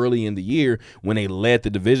was early in the year when they led the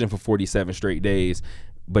division for 47 straight days.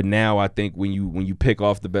 But now I think when you pick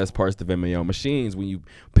off the best parts of MAO machines, when you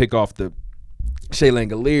pick off the Shea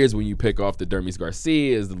Langoliers, when you pick off the Dermis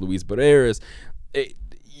Garcias, the Luis Barreras,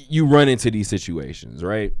 you run into these situations,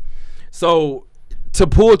 right? So to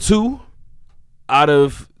pull 2 out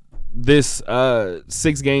of this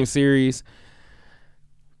 6-game series,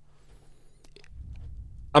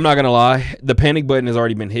 I'm not going to lie, the panic button has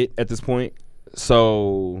already been hit at this point.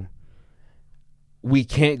 So we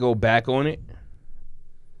can't go back on it.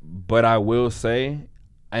 But I will say,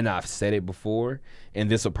 and I've said it before, and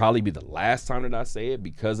this will probably be the last time that I say it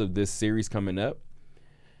because of this series coming up,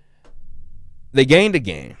 they gained a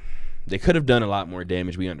game. They could have done a lot more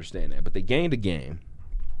damage. We understand that. But they gained a game.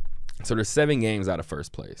 So there's 7 games out of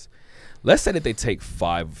first place. Let's say that they take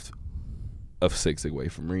 5 of 6 away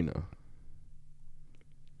from Reno.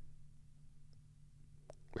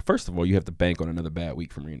 First of all, you have to bank on another bad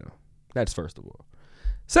week from Reno. That's first of all.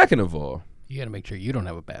 Second of all, You got to make sure you don't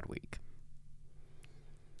have a bad week.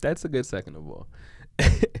 that's a good second of all.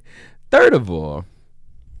 Third of all,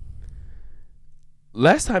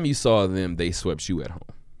 last time you saw them, they swept you at home.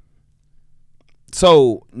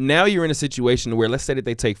 So now you're in a situation where, let's say that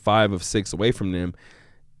they take 5 of 6 away from them,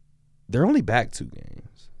 they're only back 2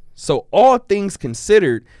 games. So all things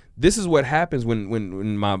considered, this is what happens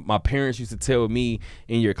when my parents used to tell me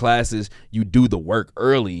in your classes, you do the work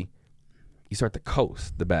early, you start to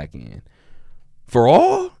coast the back end. For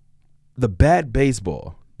all the bad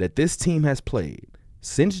baseball that this team has played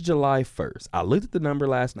since July 1st, I looked at the number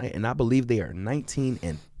last night, and I believe they are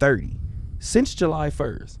 19-30 since July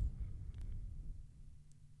 1st.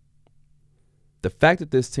 The fact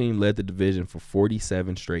that this team led the division for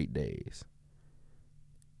 47 straight days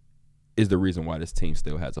is the reason why this team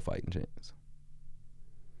still has a fighting chance.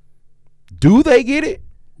 Do they get it?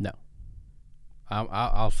 No.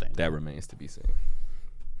 I'll say That remains to be seen.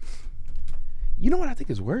 You know what I think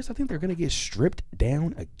is worse? I think they're going to get stripped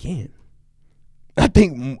down again. I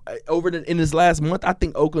think in this last month, I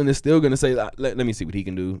think Oakland is still going to say, let me see what he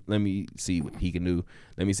can do. Let me see what he can do.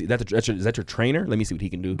 Let me see. Is that your trainer? Let me see what he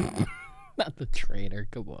can do. Not the trainer.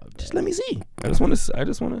 Come on, man. Just let me see. I just want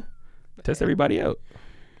to test everybody out.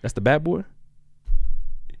 That's the bad boy.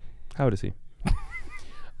 How old is he?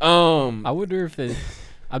 I wonder if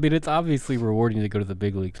it's obviously rewarding to go to the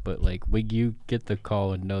big leagues, but like when you get the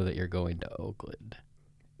call and know that you're going to Oakland.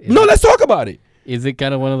 Let's talk about it. Is it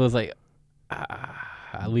kind of one of those like,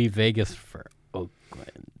 I leave Vegas for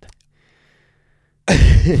Oakland?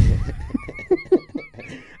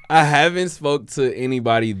 I haven't spoke to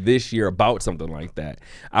anybody this year about something like that.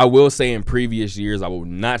 I will say in previous years, I will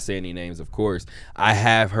not say any names, of course, I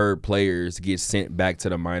have heard players get sent back to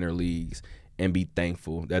the minor leagues and be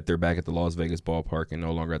thankful that they're back at the Las Vegas ballpark and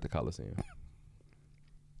no longer at the Coliseum.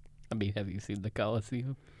 I mean, have you seen the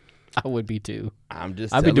Coliseum? I would be too. I'm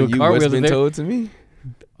just I've been telling doing you what's cartwheels been there. told to me.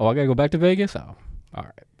 Oh, I gotta go back to Vegas? Oh, all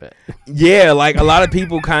right. Bet. Yeah, like a lot of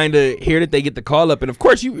people kind of hear that they get the call up, and of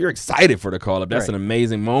course you're excited for the call up. That's Right. an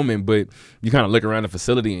amazing moment, but you kind of look around the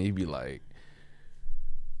facility and you be like,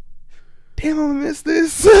 damn, I'm gonna miss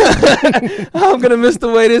this. I'm gonna miss the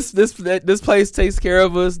way this place takes care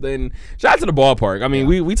of us. Then shout out to the ballpark. I mean,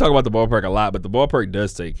 we talk about the ballpark a lot, but the ballpark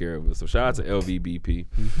does take care of us. So shout out to LVBP.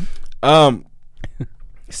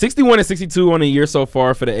 61-62 on the year so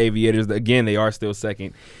far for the Aviators. Again, they are still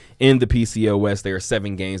second in the PCL West. They are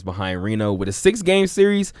 7 games behind Reno with a 6-game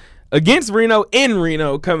series against Reno in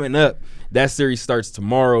Reno coming up. That series starts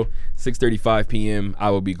tomorrow, 6:35 p.m. I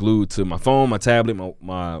will be glued to my phone, my tablet,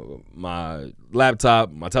 my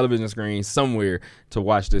laptop, my television screen, somewhere to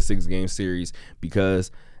watch this 6-game series because,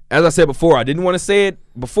 as I said before, I didn't want to say it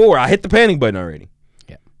before. I hit the panic button already.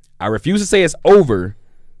 Yeah. I refuse to say it's over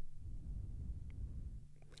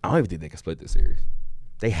I don't even think they can split this series.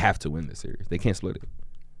 They have to win this series. They can't split it.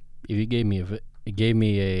 If you gave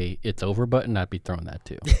me a it's over button, I'd be throwing that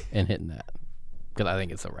too and hitting that because I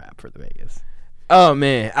think it's a wrap for the Vegas. Oh,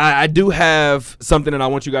 man. I do have something that I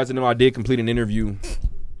want you guys to know. I did complete an interview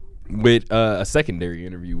with a secondary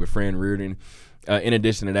interview with Fran Reardon. In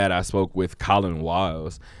addition to that, I spoke with Colin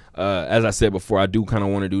Wiles. As I said before, I do kind of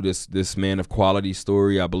want to do this man of quality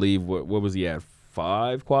story. I believe, what was he at?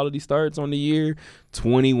 5 quality starts on the year.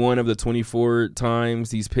 21 of the 24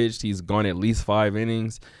 times he's pitched, he's gone at least 5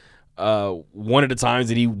 innings. One of the times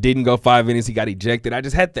that he didn't go 5 innings, he got ejected. I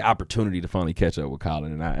just had the opportunity to finally catch up with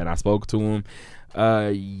Colin, and I spoke to him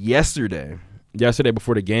yesterday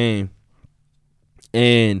before the game.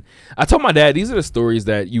 And I told my dad, these are the stories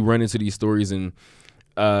that you run into these stories, and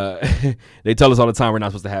they tell us all the time we're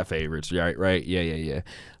not supposed to have favorites, right? Yeah.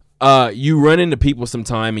 You run into people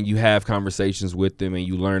sometime and you have conversations with them and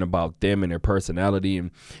you learn about them and their personality.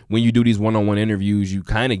 And when you do these one-on-one interviews, you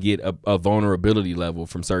kind of get a vulnerability level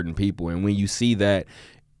from certain people. And when you see that,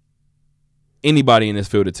 anybody in this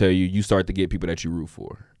field to tell you, you start to get people that you root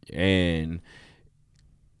for. And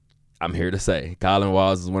I'm here to say Colin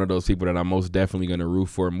Wiles is one of those people that I'm most definitely going to root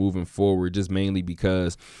for moving forward, just mainly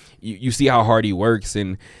because you see how hard he works,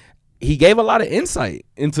 and he gave a lot of insight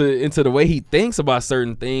into the way he thinks about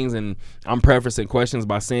certain things. And I'm prefacing questions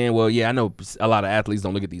by saying, well, yeah, I know a lot of athletes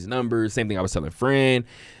don't look at these numbers. Same thing I was telling Fran.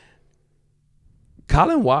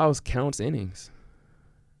 Colin Wiles counts innings.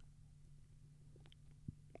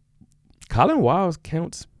 Colin Wiles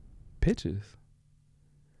counts pitches.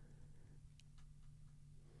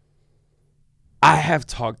 I have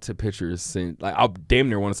talked to pitchers since, like, I'll damn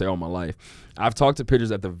near want to say all my life. I've talked to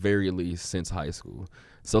pitchers at the very least since high school.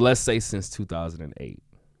 So let's say since 2008.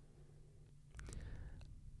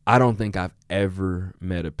 I don't think I've ever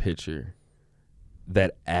met a pitcher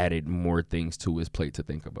that added more things to his plate to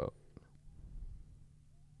think about.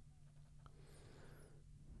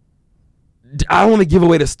 I don't want to give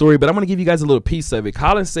away the story, but I'm going to give you guys a little piece of it.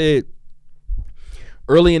 Colin said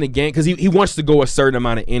early in the game, because he wants to go a certain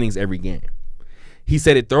amount of innings every game. He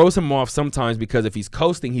said it throws him off sometimes because if he's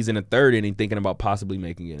coasting, he's in the 3rd inning thinking about possibly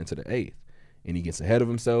making it into the 8th. And he gets ahead of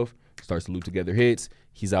himself, starts to loop together hits.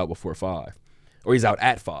 He's out before 5. Or he's out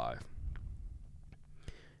at 5.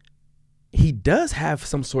 He does have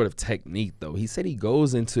some sort of technique, though. He said he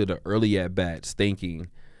goes into the early at-bats thinking,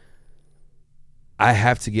 I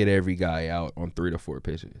have to get every guy out on 3 to 4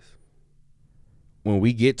 pitches. When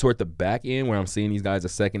we get toward the back end where I'm seeing these guys a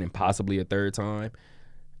second and possibly a third time,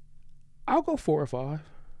 I'll go 4 or 5.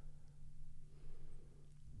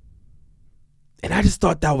 And I just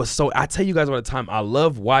thought that was so, I tell you guys all the time, I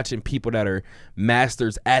love watching people that are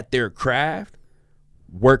masters at their craft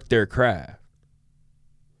work their craft.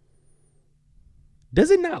 Does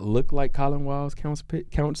it not look like Colin Wiles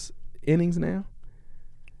counts innings now?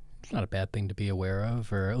 It's not a bad thing to be aware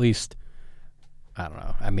of, or at least, I don't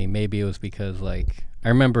know. I mean, maybe it was because, like, I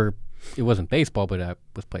remember it wasn't baseball, but I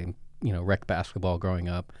was playing, rec basketball growing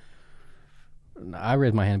up. I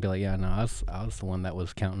raised my hand and be like, yeah, no, I was the one that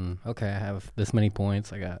was counting, okay, I have this many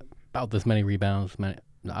points, I got about this many rebounds.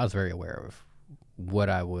 I was very aware of what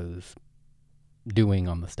I was doing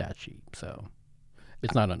on the stat sheet, so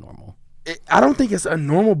it's not abnormal. I don't think it's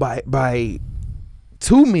abnormal by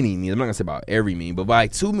too many means. I'm not going to say about every mean, but by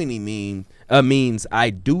too many means, I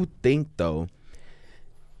do think, though,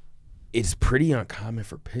 it's pretty uncommon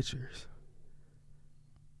for pitchers.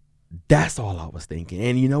 That's all I was thinking.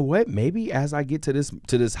 And you know what? Maybe as I get to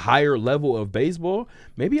this higher level of baseball,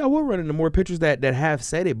 maybe I will run into more pitchers that have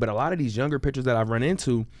said it. But a lot of these younger pitchers that I've run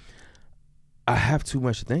into, I have too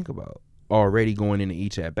much to think about already going into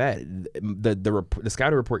each at bat. The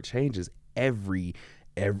scouting report changes every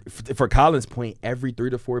for Colin's point, every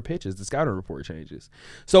 3 to 4 pitches, the scouting report changes.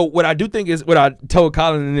 So what I do think is what I told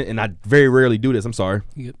Colin, and I very rarely do this. I'm sorry.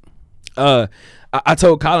 Yep. I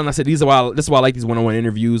told Colin, I said, this is why I like these one-on-one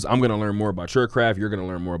interviews. I'm going to learn more about your craft. You're going to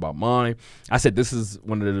learn more about mine. I said, this is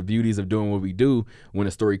one of the beauties of doing what we do when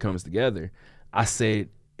a story comes together. I said,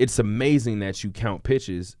 it's amazing that you count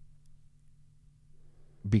pitches,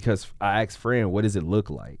 because I asked Fran, what does it look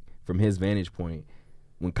like from his vantage point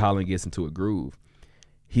when Colin gets into a groove?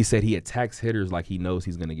 He said he attacks hitters like he knows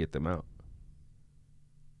he's going to get them out.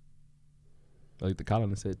 Like the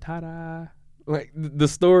Colin said, ta-da. Like the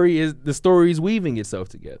story is weaving itself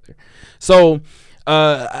together. So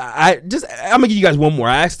I'm gonna give you guys one more.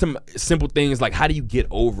 I asked him simple things like, how do you get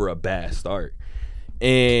over a bad start?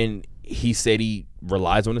 And he said he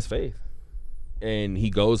relies on his faith, and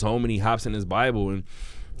he goes home and he hops in his Bible. And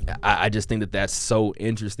I just think that that's so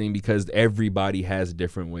interesting because everybody has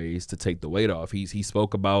different ways to take the weight off. He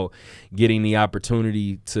spoke about getting the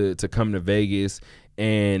opportunity to come to Vegas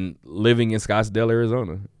and living in Scottsdale,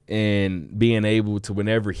 Arizona, and being able to,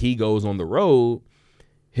 whenever he goes on the road,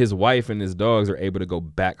 his wife and his dogs are able to go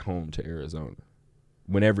back home to Arizona.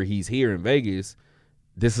 Whenever he's here in Vegas,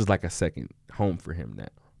 this is like a second home for him now.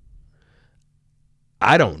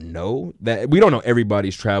 I don't know that we don't know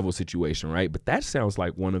everybody's travel situation, right? But that sounds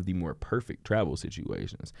like one of the more perfect travel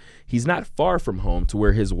situations. He's not far from home to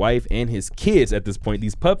where his wife and his kids at this point,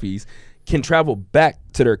 these puppies, can travel back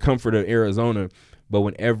to their comfort of Arizona. But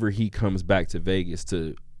whenever he comes back to Vegas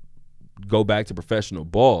to go back to professional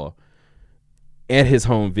ball at his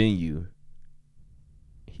home venue,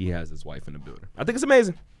 he has his wife in the building. I think it's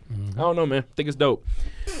amazing. I don't know, man. I think it's dope.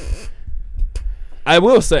 I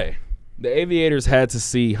will say, the Aviators had to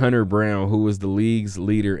see Hunter Brown, who was the league's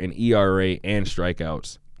leader in ERA and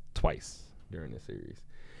strikeouts, twice during the series.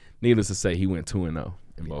 Needless to say, he went 2-0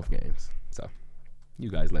 in both games. So,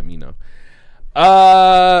 you guys let me know.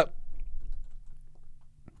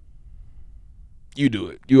 You do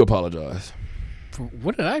it. You apologize.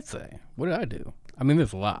 What did I say? What did I do? I mean,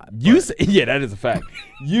 there's a lot. Yeah, that is a fact.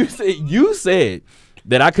 You said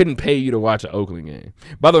that I couldn't pay you to watch an Oakland game.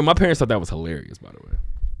 By the way, my parents thought that was hilarious, by the way.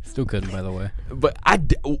 Still couldn't, by the way. But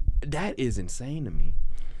that is insane to me.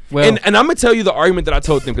 Well, and I'm going to tell you the argument that I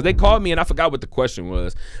told them, because they called me and I forgot what the question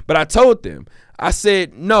was. But I told them, I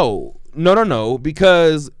said, no,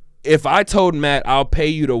 because if I told Matt I'll pay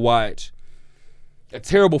you to watch a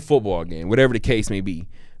terrible football game, whatever the case may be,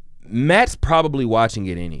 Matt's probably watching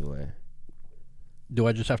it anyway. do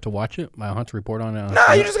I just have to watch it? I don't have to report on it?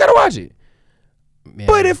 Nah, you just got to watch it. Yeah.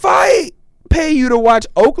 But if I pay you to watch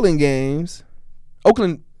Oakland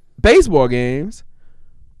baseball games,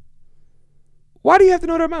 why do you have to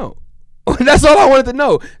know the amount? That's all I wanted to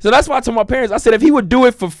know. So that's why I told my parents, I said, if he would do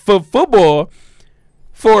it for football,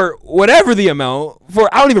 for whatever the amount,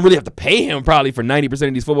 I don't even really have to pay him probably for 90%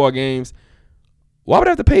 of these football games. Why would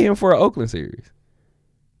I have to pay him for an Oakland series?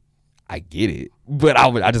 I get it, but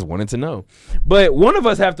I just wanted to know. But one of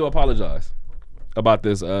us have to apologize about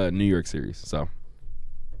this New York series. So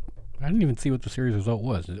I didn't even see what the series result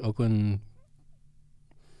was. Oakland.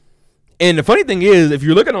 And the funny thing is, if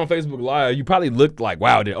you're looking on Facebook Live, you probably looked like,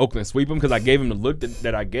 wow, did Oakland sweep him? Because I gave him the look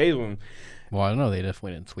that I gave him. Well, I know they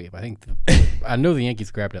definitely didn't sweep. I know the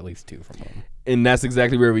Yankees grabbed at least 2 from them. And that's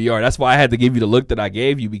exactly where we are. That's why I had to give you the look that I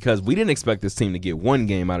gave you, because we didn't expect this team to get 1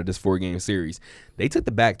 game out of this 4-game series. They took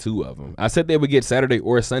the back 2 of them. I said they would get Saturday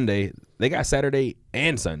or Sunday. They got Saturday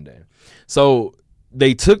and Sunday. So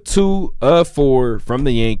they took 2 of 4 from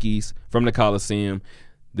the Yankees, from the Coliseum,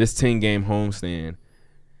 this 10-game homestand.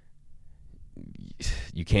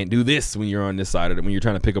 You can't do this when you're on this side of it, when you're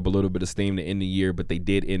trying to pick up a little bit of steam to end the year, but they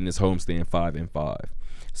did end this homestand 5-5.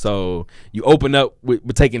 So you open up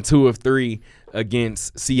with taking 2 of 3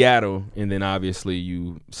 against Seattle, and then obviously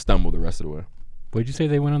you stumble the rest of the way. What did you say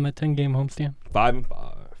they went on that 10-game homestand? 5-5,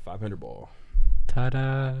 500 ball.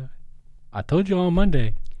 Ta-da! I told you on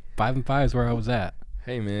Monday, 5-5 is where I was at.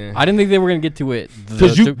 Hey man, I didn't think they were gonna get to it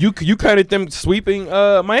because you counted them sweeping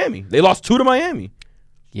Miami. They lost 2 to Miami.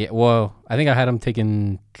 Yeah, well, I think I had them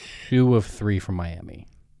taking 2 of 3 from Miami.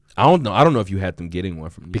 I don't know if you had them getting 1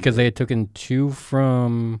 from because they had taken 2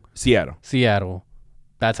 from Seattle.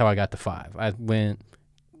 That's how I got to 5.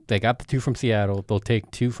 They got the 2 from Seattle. They'll take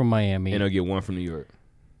 2 from Miami. And they'll get 1 from New York.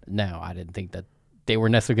 No, I didn't think that they were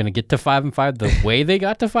necessarily going to get to 5-5 the way they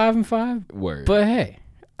got to 5-5. Word. But hey,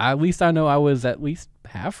 at least I know I was at least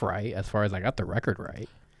half right as far as I got the record right.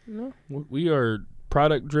 No, we are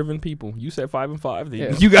product-driven people. You said 5-5, then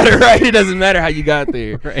Yeah. you got it right. It doesn't matter how you got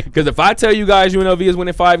there. Right. Because if I tell you guys UNLV is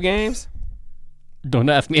winning 5 games, Don't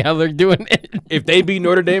ask me how they're doing it. if they beat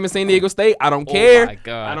Notre Dame and San Diego State, I don't care. Oh my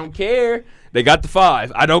God. I don't care. They got the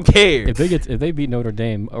 5. I don't care. If they beat Notre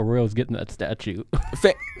Dame, Aureo's getting that statue.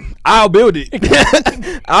 I'll build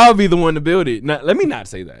it. I'll be the one to build it. Let me not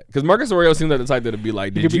say that, because Marcus Aureo seems like the type that'd be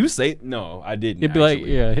like, "Did you say no? I didn't." It'd be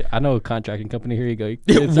actually. like, yeah, I know a contracting company. Here you go.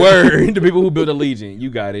 Word. The people who build Allegiant, you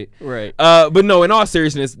got it. Right. But no, in all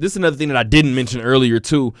seriousness, this is another thing that I didn't mention earlier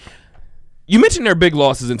too. You mentioned their big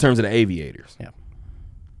losses in terms of the Aviators. Yeah.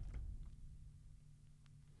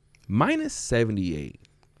 Minus 78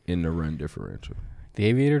 in the run differential. The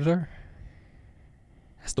Aviators are?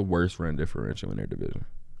 That's the worst run differential in their division.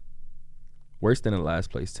 Worse than a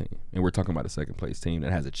last place team. And we're talking about a second place team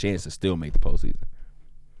that has a chance to still make the postseason.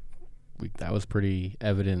 That was pretty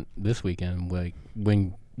evident this weekend. Like,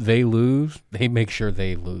 when they lose, they make sure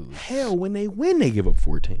they lose. Hell, when they win, they give up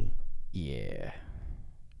 14. Yeah.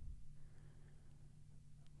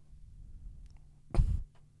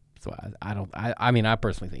 So I don't. I mean, I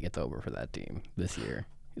personally think it's over for that team this year.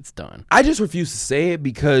 It's done. I just refuse to say it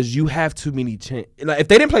because you have too many like, if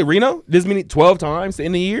they didn't play Reno this many 12 times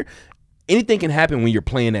in the year, anything can happen when you're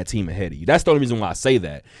playing that team ahead of you. That's the only reason why I say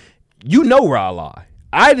that. You know where I lie.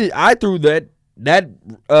 I threw that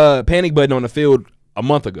panic button on the field a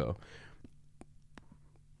month ago.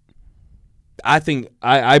 I think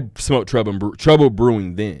I smoked trouble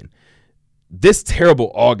brewing then. This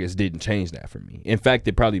terrible August didn't change that for me. In fact,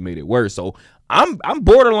 it probably made it worse. So I'm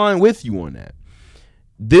borderline with you on that.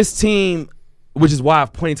 This team, which is why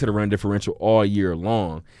I've pointed to the run differential all year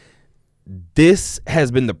long, this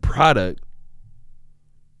has been the product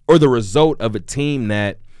or the result of a team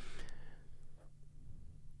that,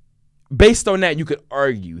 based on that, you could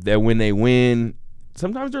argue that when they win,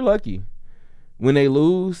 sometimes they're lucky. When they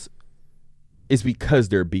lose, it's because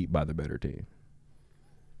they're beat by the better team.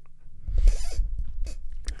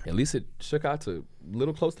 At least it shook out to a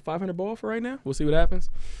little close to 500 ball for right now. We'll see what happens.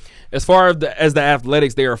 As far as the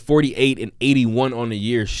Athletics, they are 48-81 on the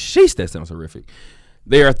year. Sheesh, that sounds horrific.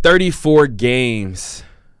 They are 34 games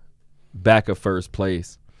back of first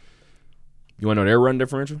place. You want to know their run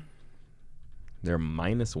differential? They're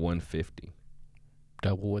minus 150.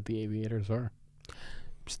 Double what the Aviators are.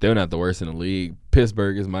 Still not the worst in the league.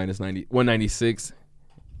 Pittsburgh is minus 196,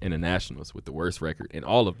 and the Nationals with the worst record in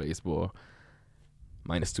all of baseball,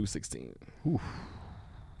 minus 216. Oof.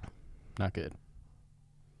 Not good.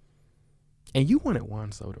 And you wanted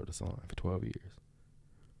Juan Soto to sign for 12 years.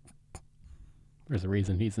 There's a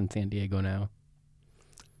reason he's in San Diego now.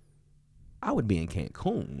 I would be in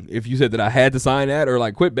Cancun if you said that I had to sign that or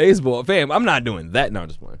like quit baseball. Fam, I'm not doing that. No, I'm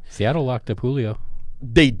just playing. Seattle locked up Julio.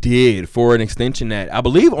 They did for an extension that I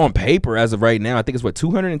believe on paper as of right now, I think it's what,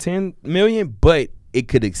 $210 million, but it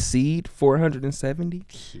could exceed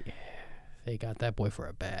 $470. Yeah, they got that boy for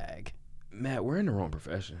a bag. Matt, we're in the wrong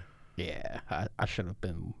profession. Yeah, I should have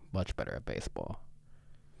been much better at baseball.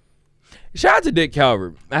 Shout out to Dick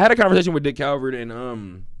Calvert. I had a conversation with Dick Calvert,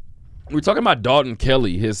 and we were talking about Dalton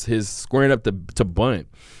Kelly, his squaring up to bunt.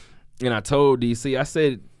 And I told DC, I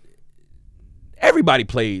said, everybody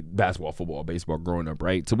played basketball, football, baseball growing up,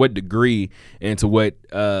 right? To what degree and to what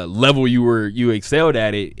level you excelled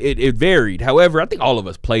at it, it varied. However, I think all of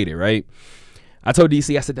us played it, right? I told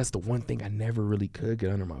DC, I said, that's the one thing I never really could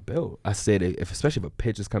get under my belt. I said, especially if a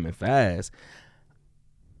pitch is coming fast,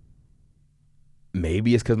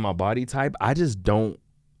 maybe it's because my body type. I just don't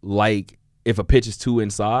like if a pitch is too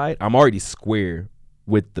inside, I'm already square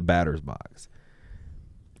with the batter's box.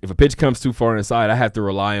 If a pitch comes too far inside, I have to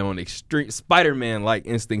rely on extreme Spider-Man-like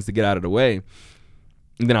instincts to get out of the way.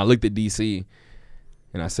 And then I looked at DC,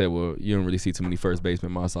 and I said, well, you don't really see too many first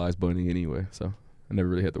basemen my size bunting anyway, so I never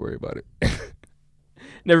really had to worry about it.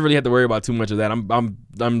 Never really had to worry about too much of that.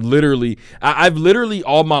 I'm literally I've literally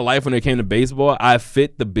all my life when it came to baseball, I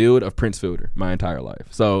fit the build of Prince Fielder my entire life.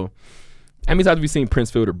 So how many times have you seen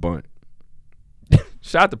Prince Fielder bunt?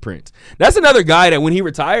 Shout out to Prince. That's another guy that when he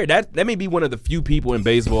retired, that may be one of the few people in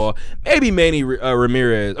baseball, maybe Manny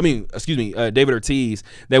Ramirez. David Ortiz.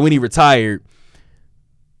 That when he retired,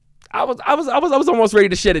 I was almost ready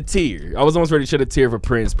to shed a tear. I was almost ready to shed a tear for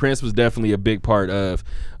Prince. Prince was definitely a big part of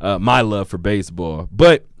my love for baseball.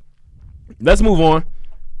 But let's move on.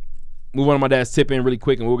 Move on to my dad's tip in really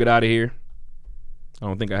quick, and we'll get out of here. I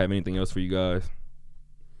don't think I have anything else for you guys.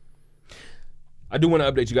 I do want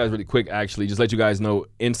to update you guys really quick, actually. Just let you guys know,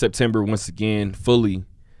 in September, once again, fully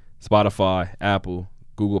Spotify, Apple,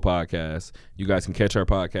 Google Podcasts. You guys can catch our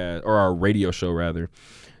podcast, or our radio show, rather,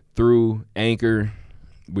 through Anchor.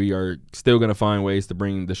 We are still going to find ways to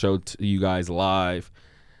bring the show to you guys live.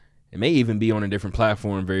 It may even be on a different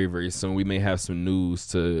platform very, very soon. We may have some news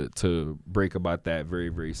to break about that very,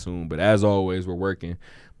 very soon. But as always, we're working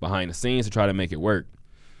behind the scenes to try to make it work.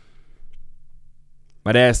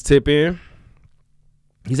 My dad's tip in.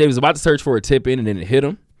 He said he was about to search for a tip in and then it hit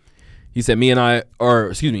him. He said me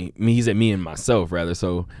and myself, rather.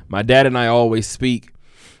 So my dad and I always we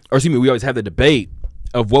always have the debate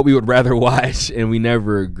of what we would rather watch, and we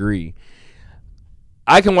never agree.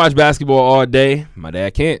 I can watch basketball all day. My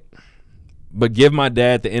dad can't. But give my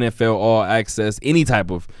dad the NFL All Access, any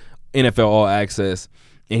type of NFL All Access,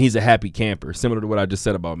 and he's a happy camper. Similar to what I just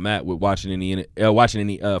said about Matt with watching any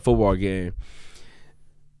football game.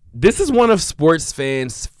 This is one of sports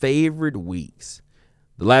fans' favorite weeks.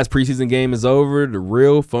 The last preseason game is over. The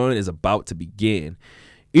real fun is about to begin.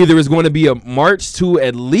 Either it's going to be a march to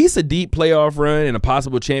at least a deep playoff run and a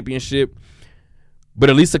possible championship, but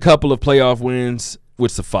at least a couple of playoff wins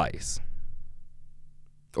would suffice.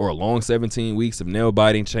 Or a long 17 weeks of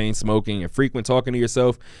nail-biting, chain-smoking, and frequent talking to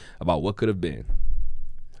yourself about what could have been.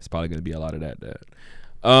 It's probably going to be a lot of that, Dad.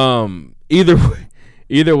 Either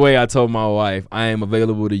way, I told my wife I am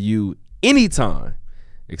available to you anytime,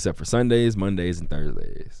 except for Sundays, Mondays, and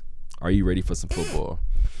Thursdays. Are you ready for some football?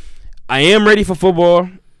 I am ready for football.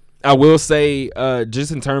 I will say,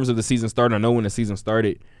 just in terms of the season starting, I know when the season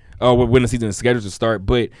started, when the season is scheduled to start,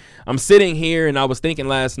 but I'm sitting here and I was thinking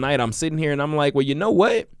last night, I'm sitting here and I'm like, well, you know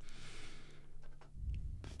what?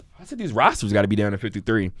 I said these rosters got to be down to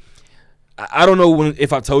 53. I don't know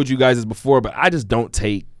if I told you guys this before, but I just don't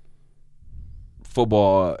take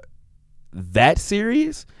football that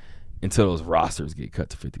serious until those rosters get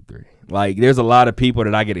cut to 53. Like, there's a lot of people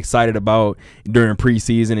that I get excited about during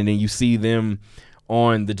preseason, and then you see them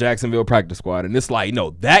on the Jacksonville practice squad, and it's like,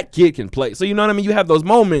 no, that kid can play. So, you know what I mean? You have those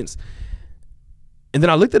moments. And then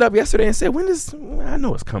I looked it up yesterday and said, I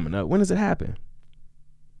know it's coming up. When does it happen?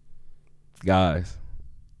 Guys,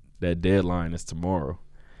 that deadline is tomorrow.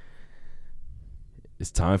 It's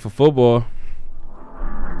time for football.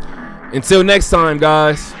 Until next time,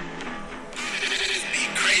 guys.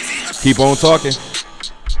 Keep on talking.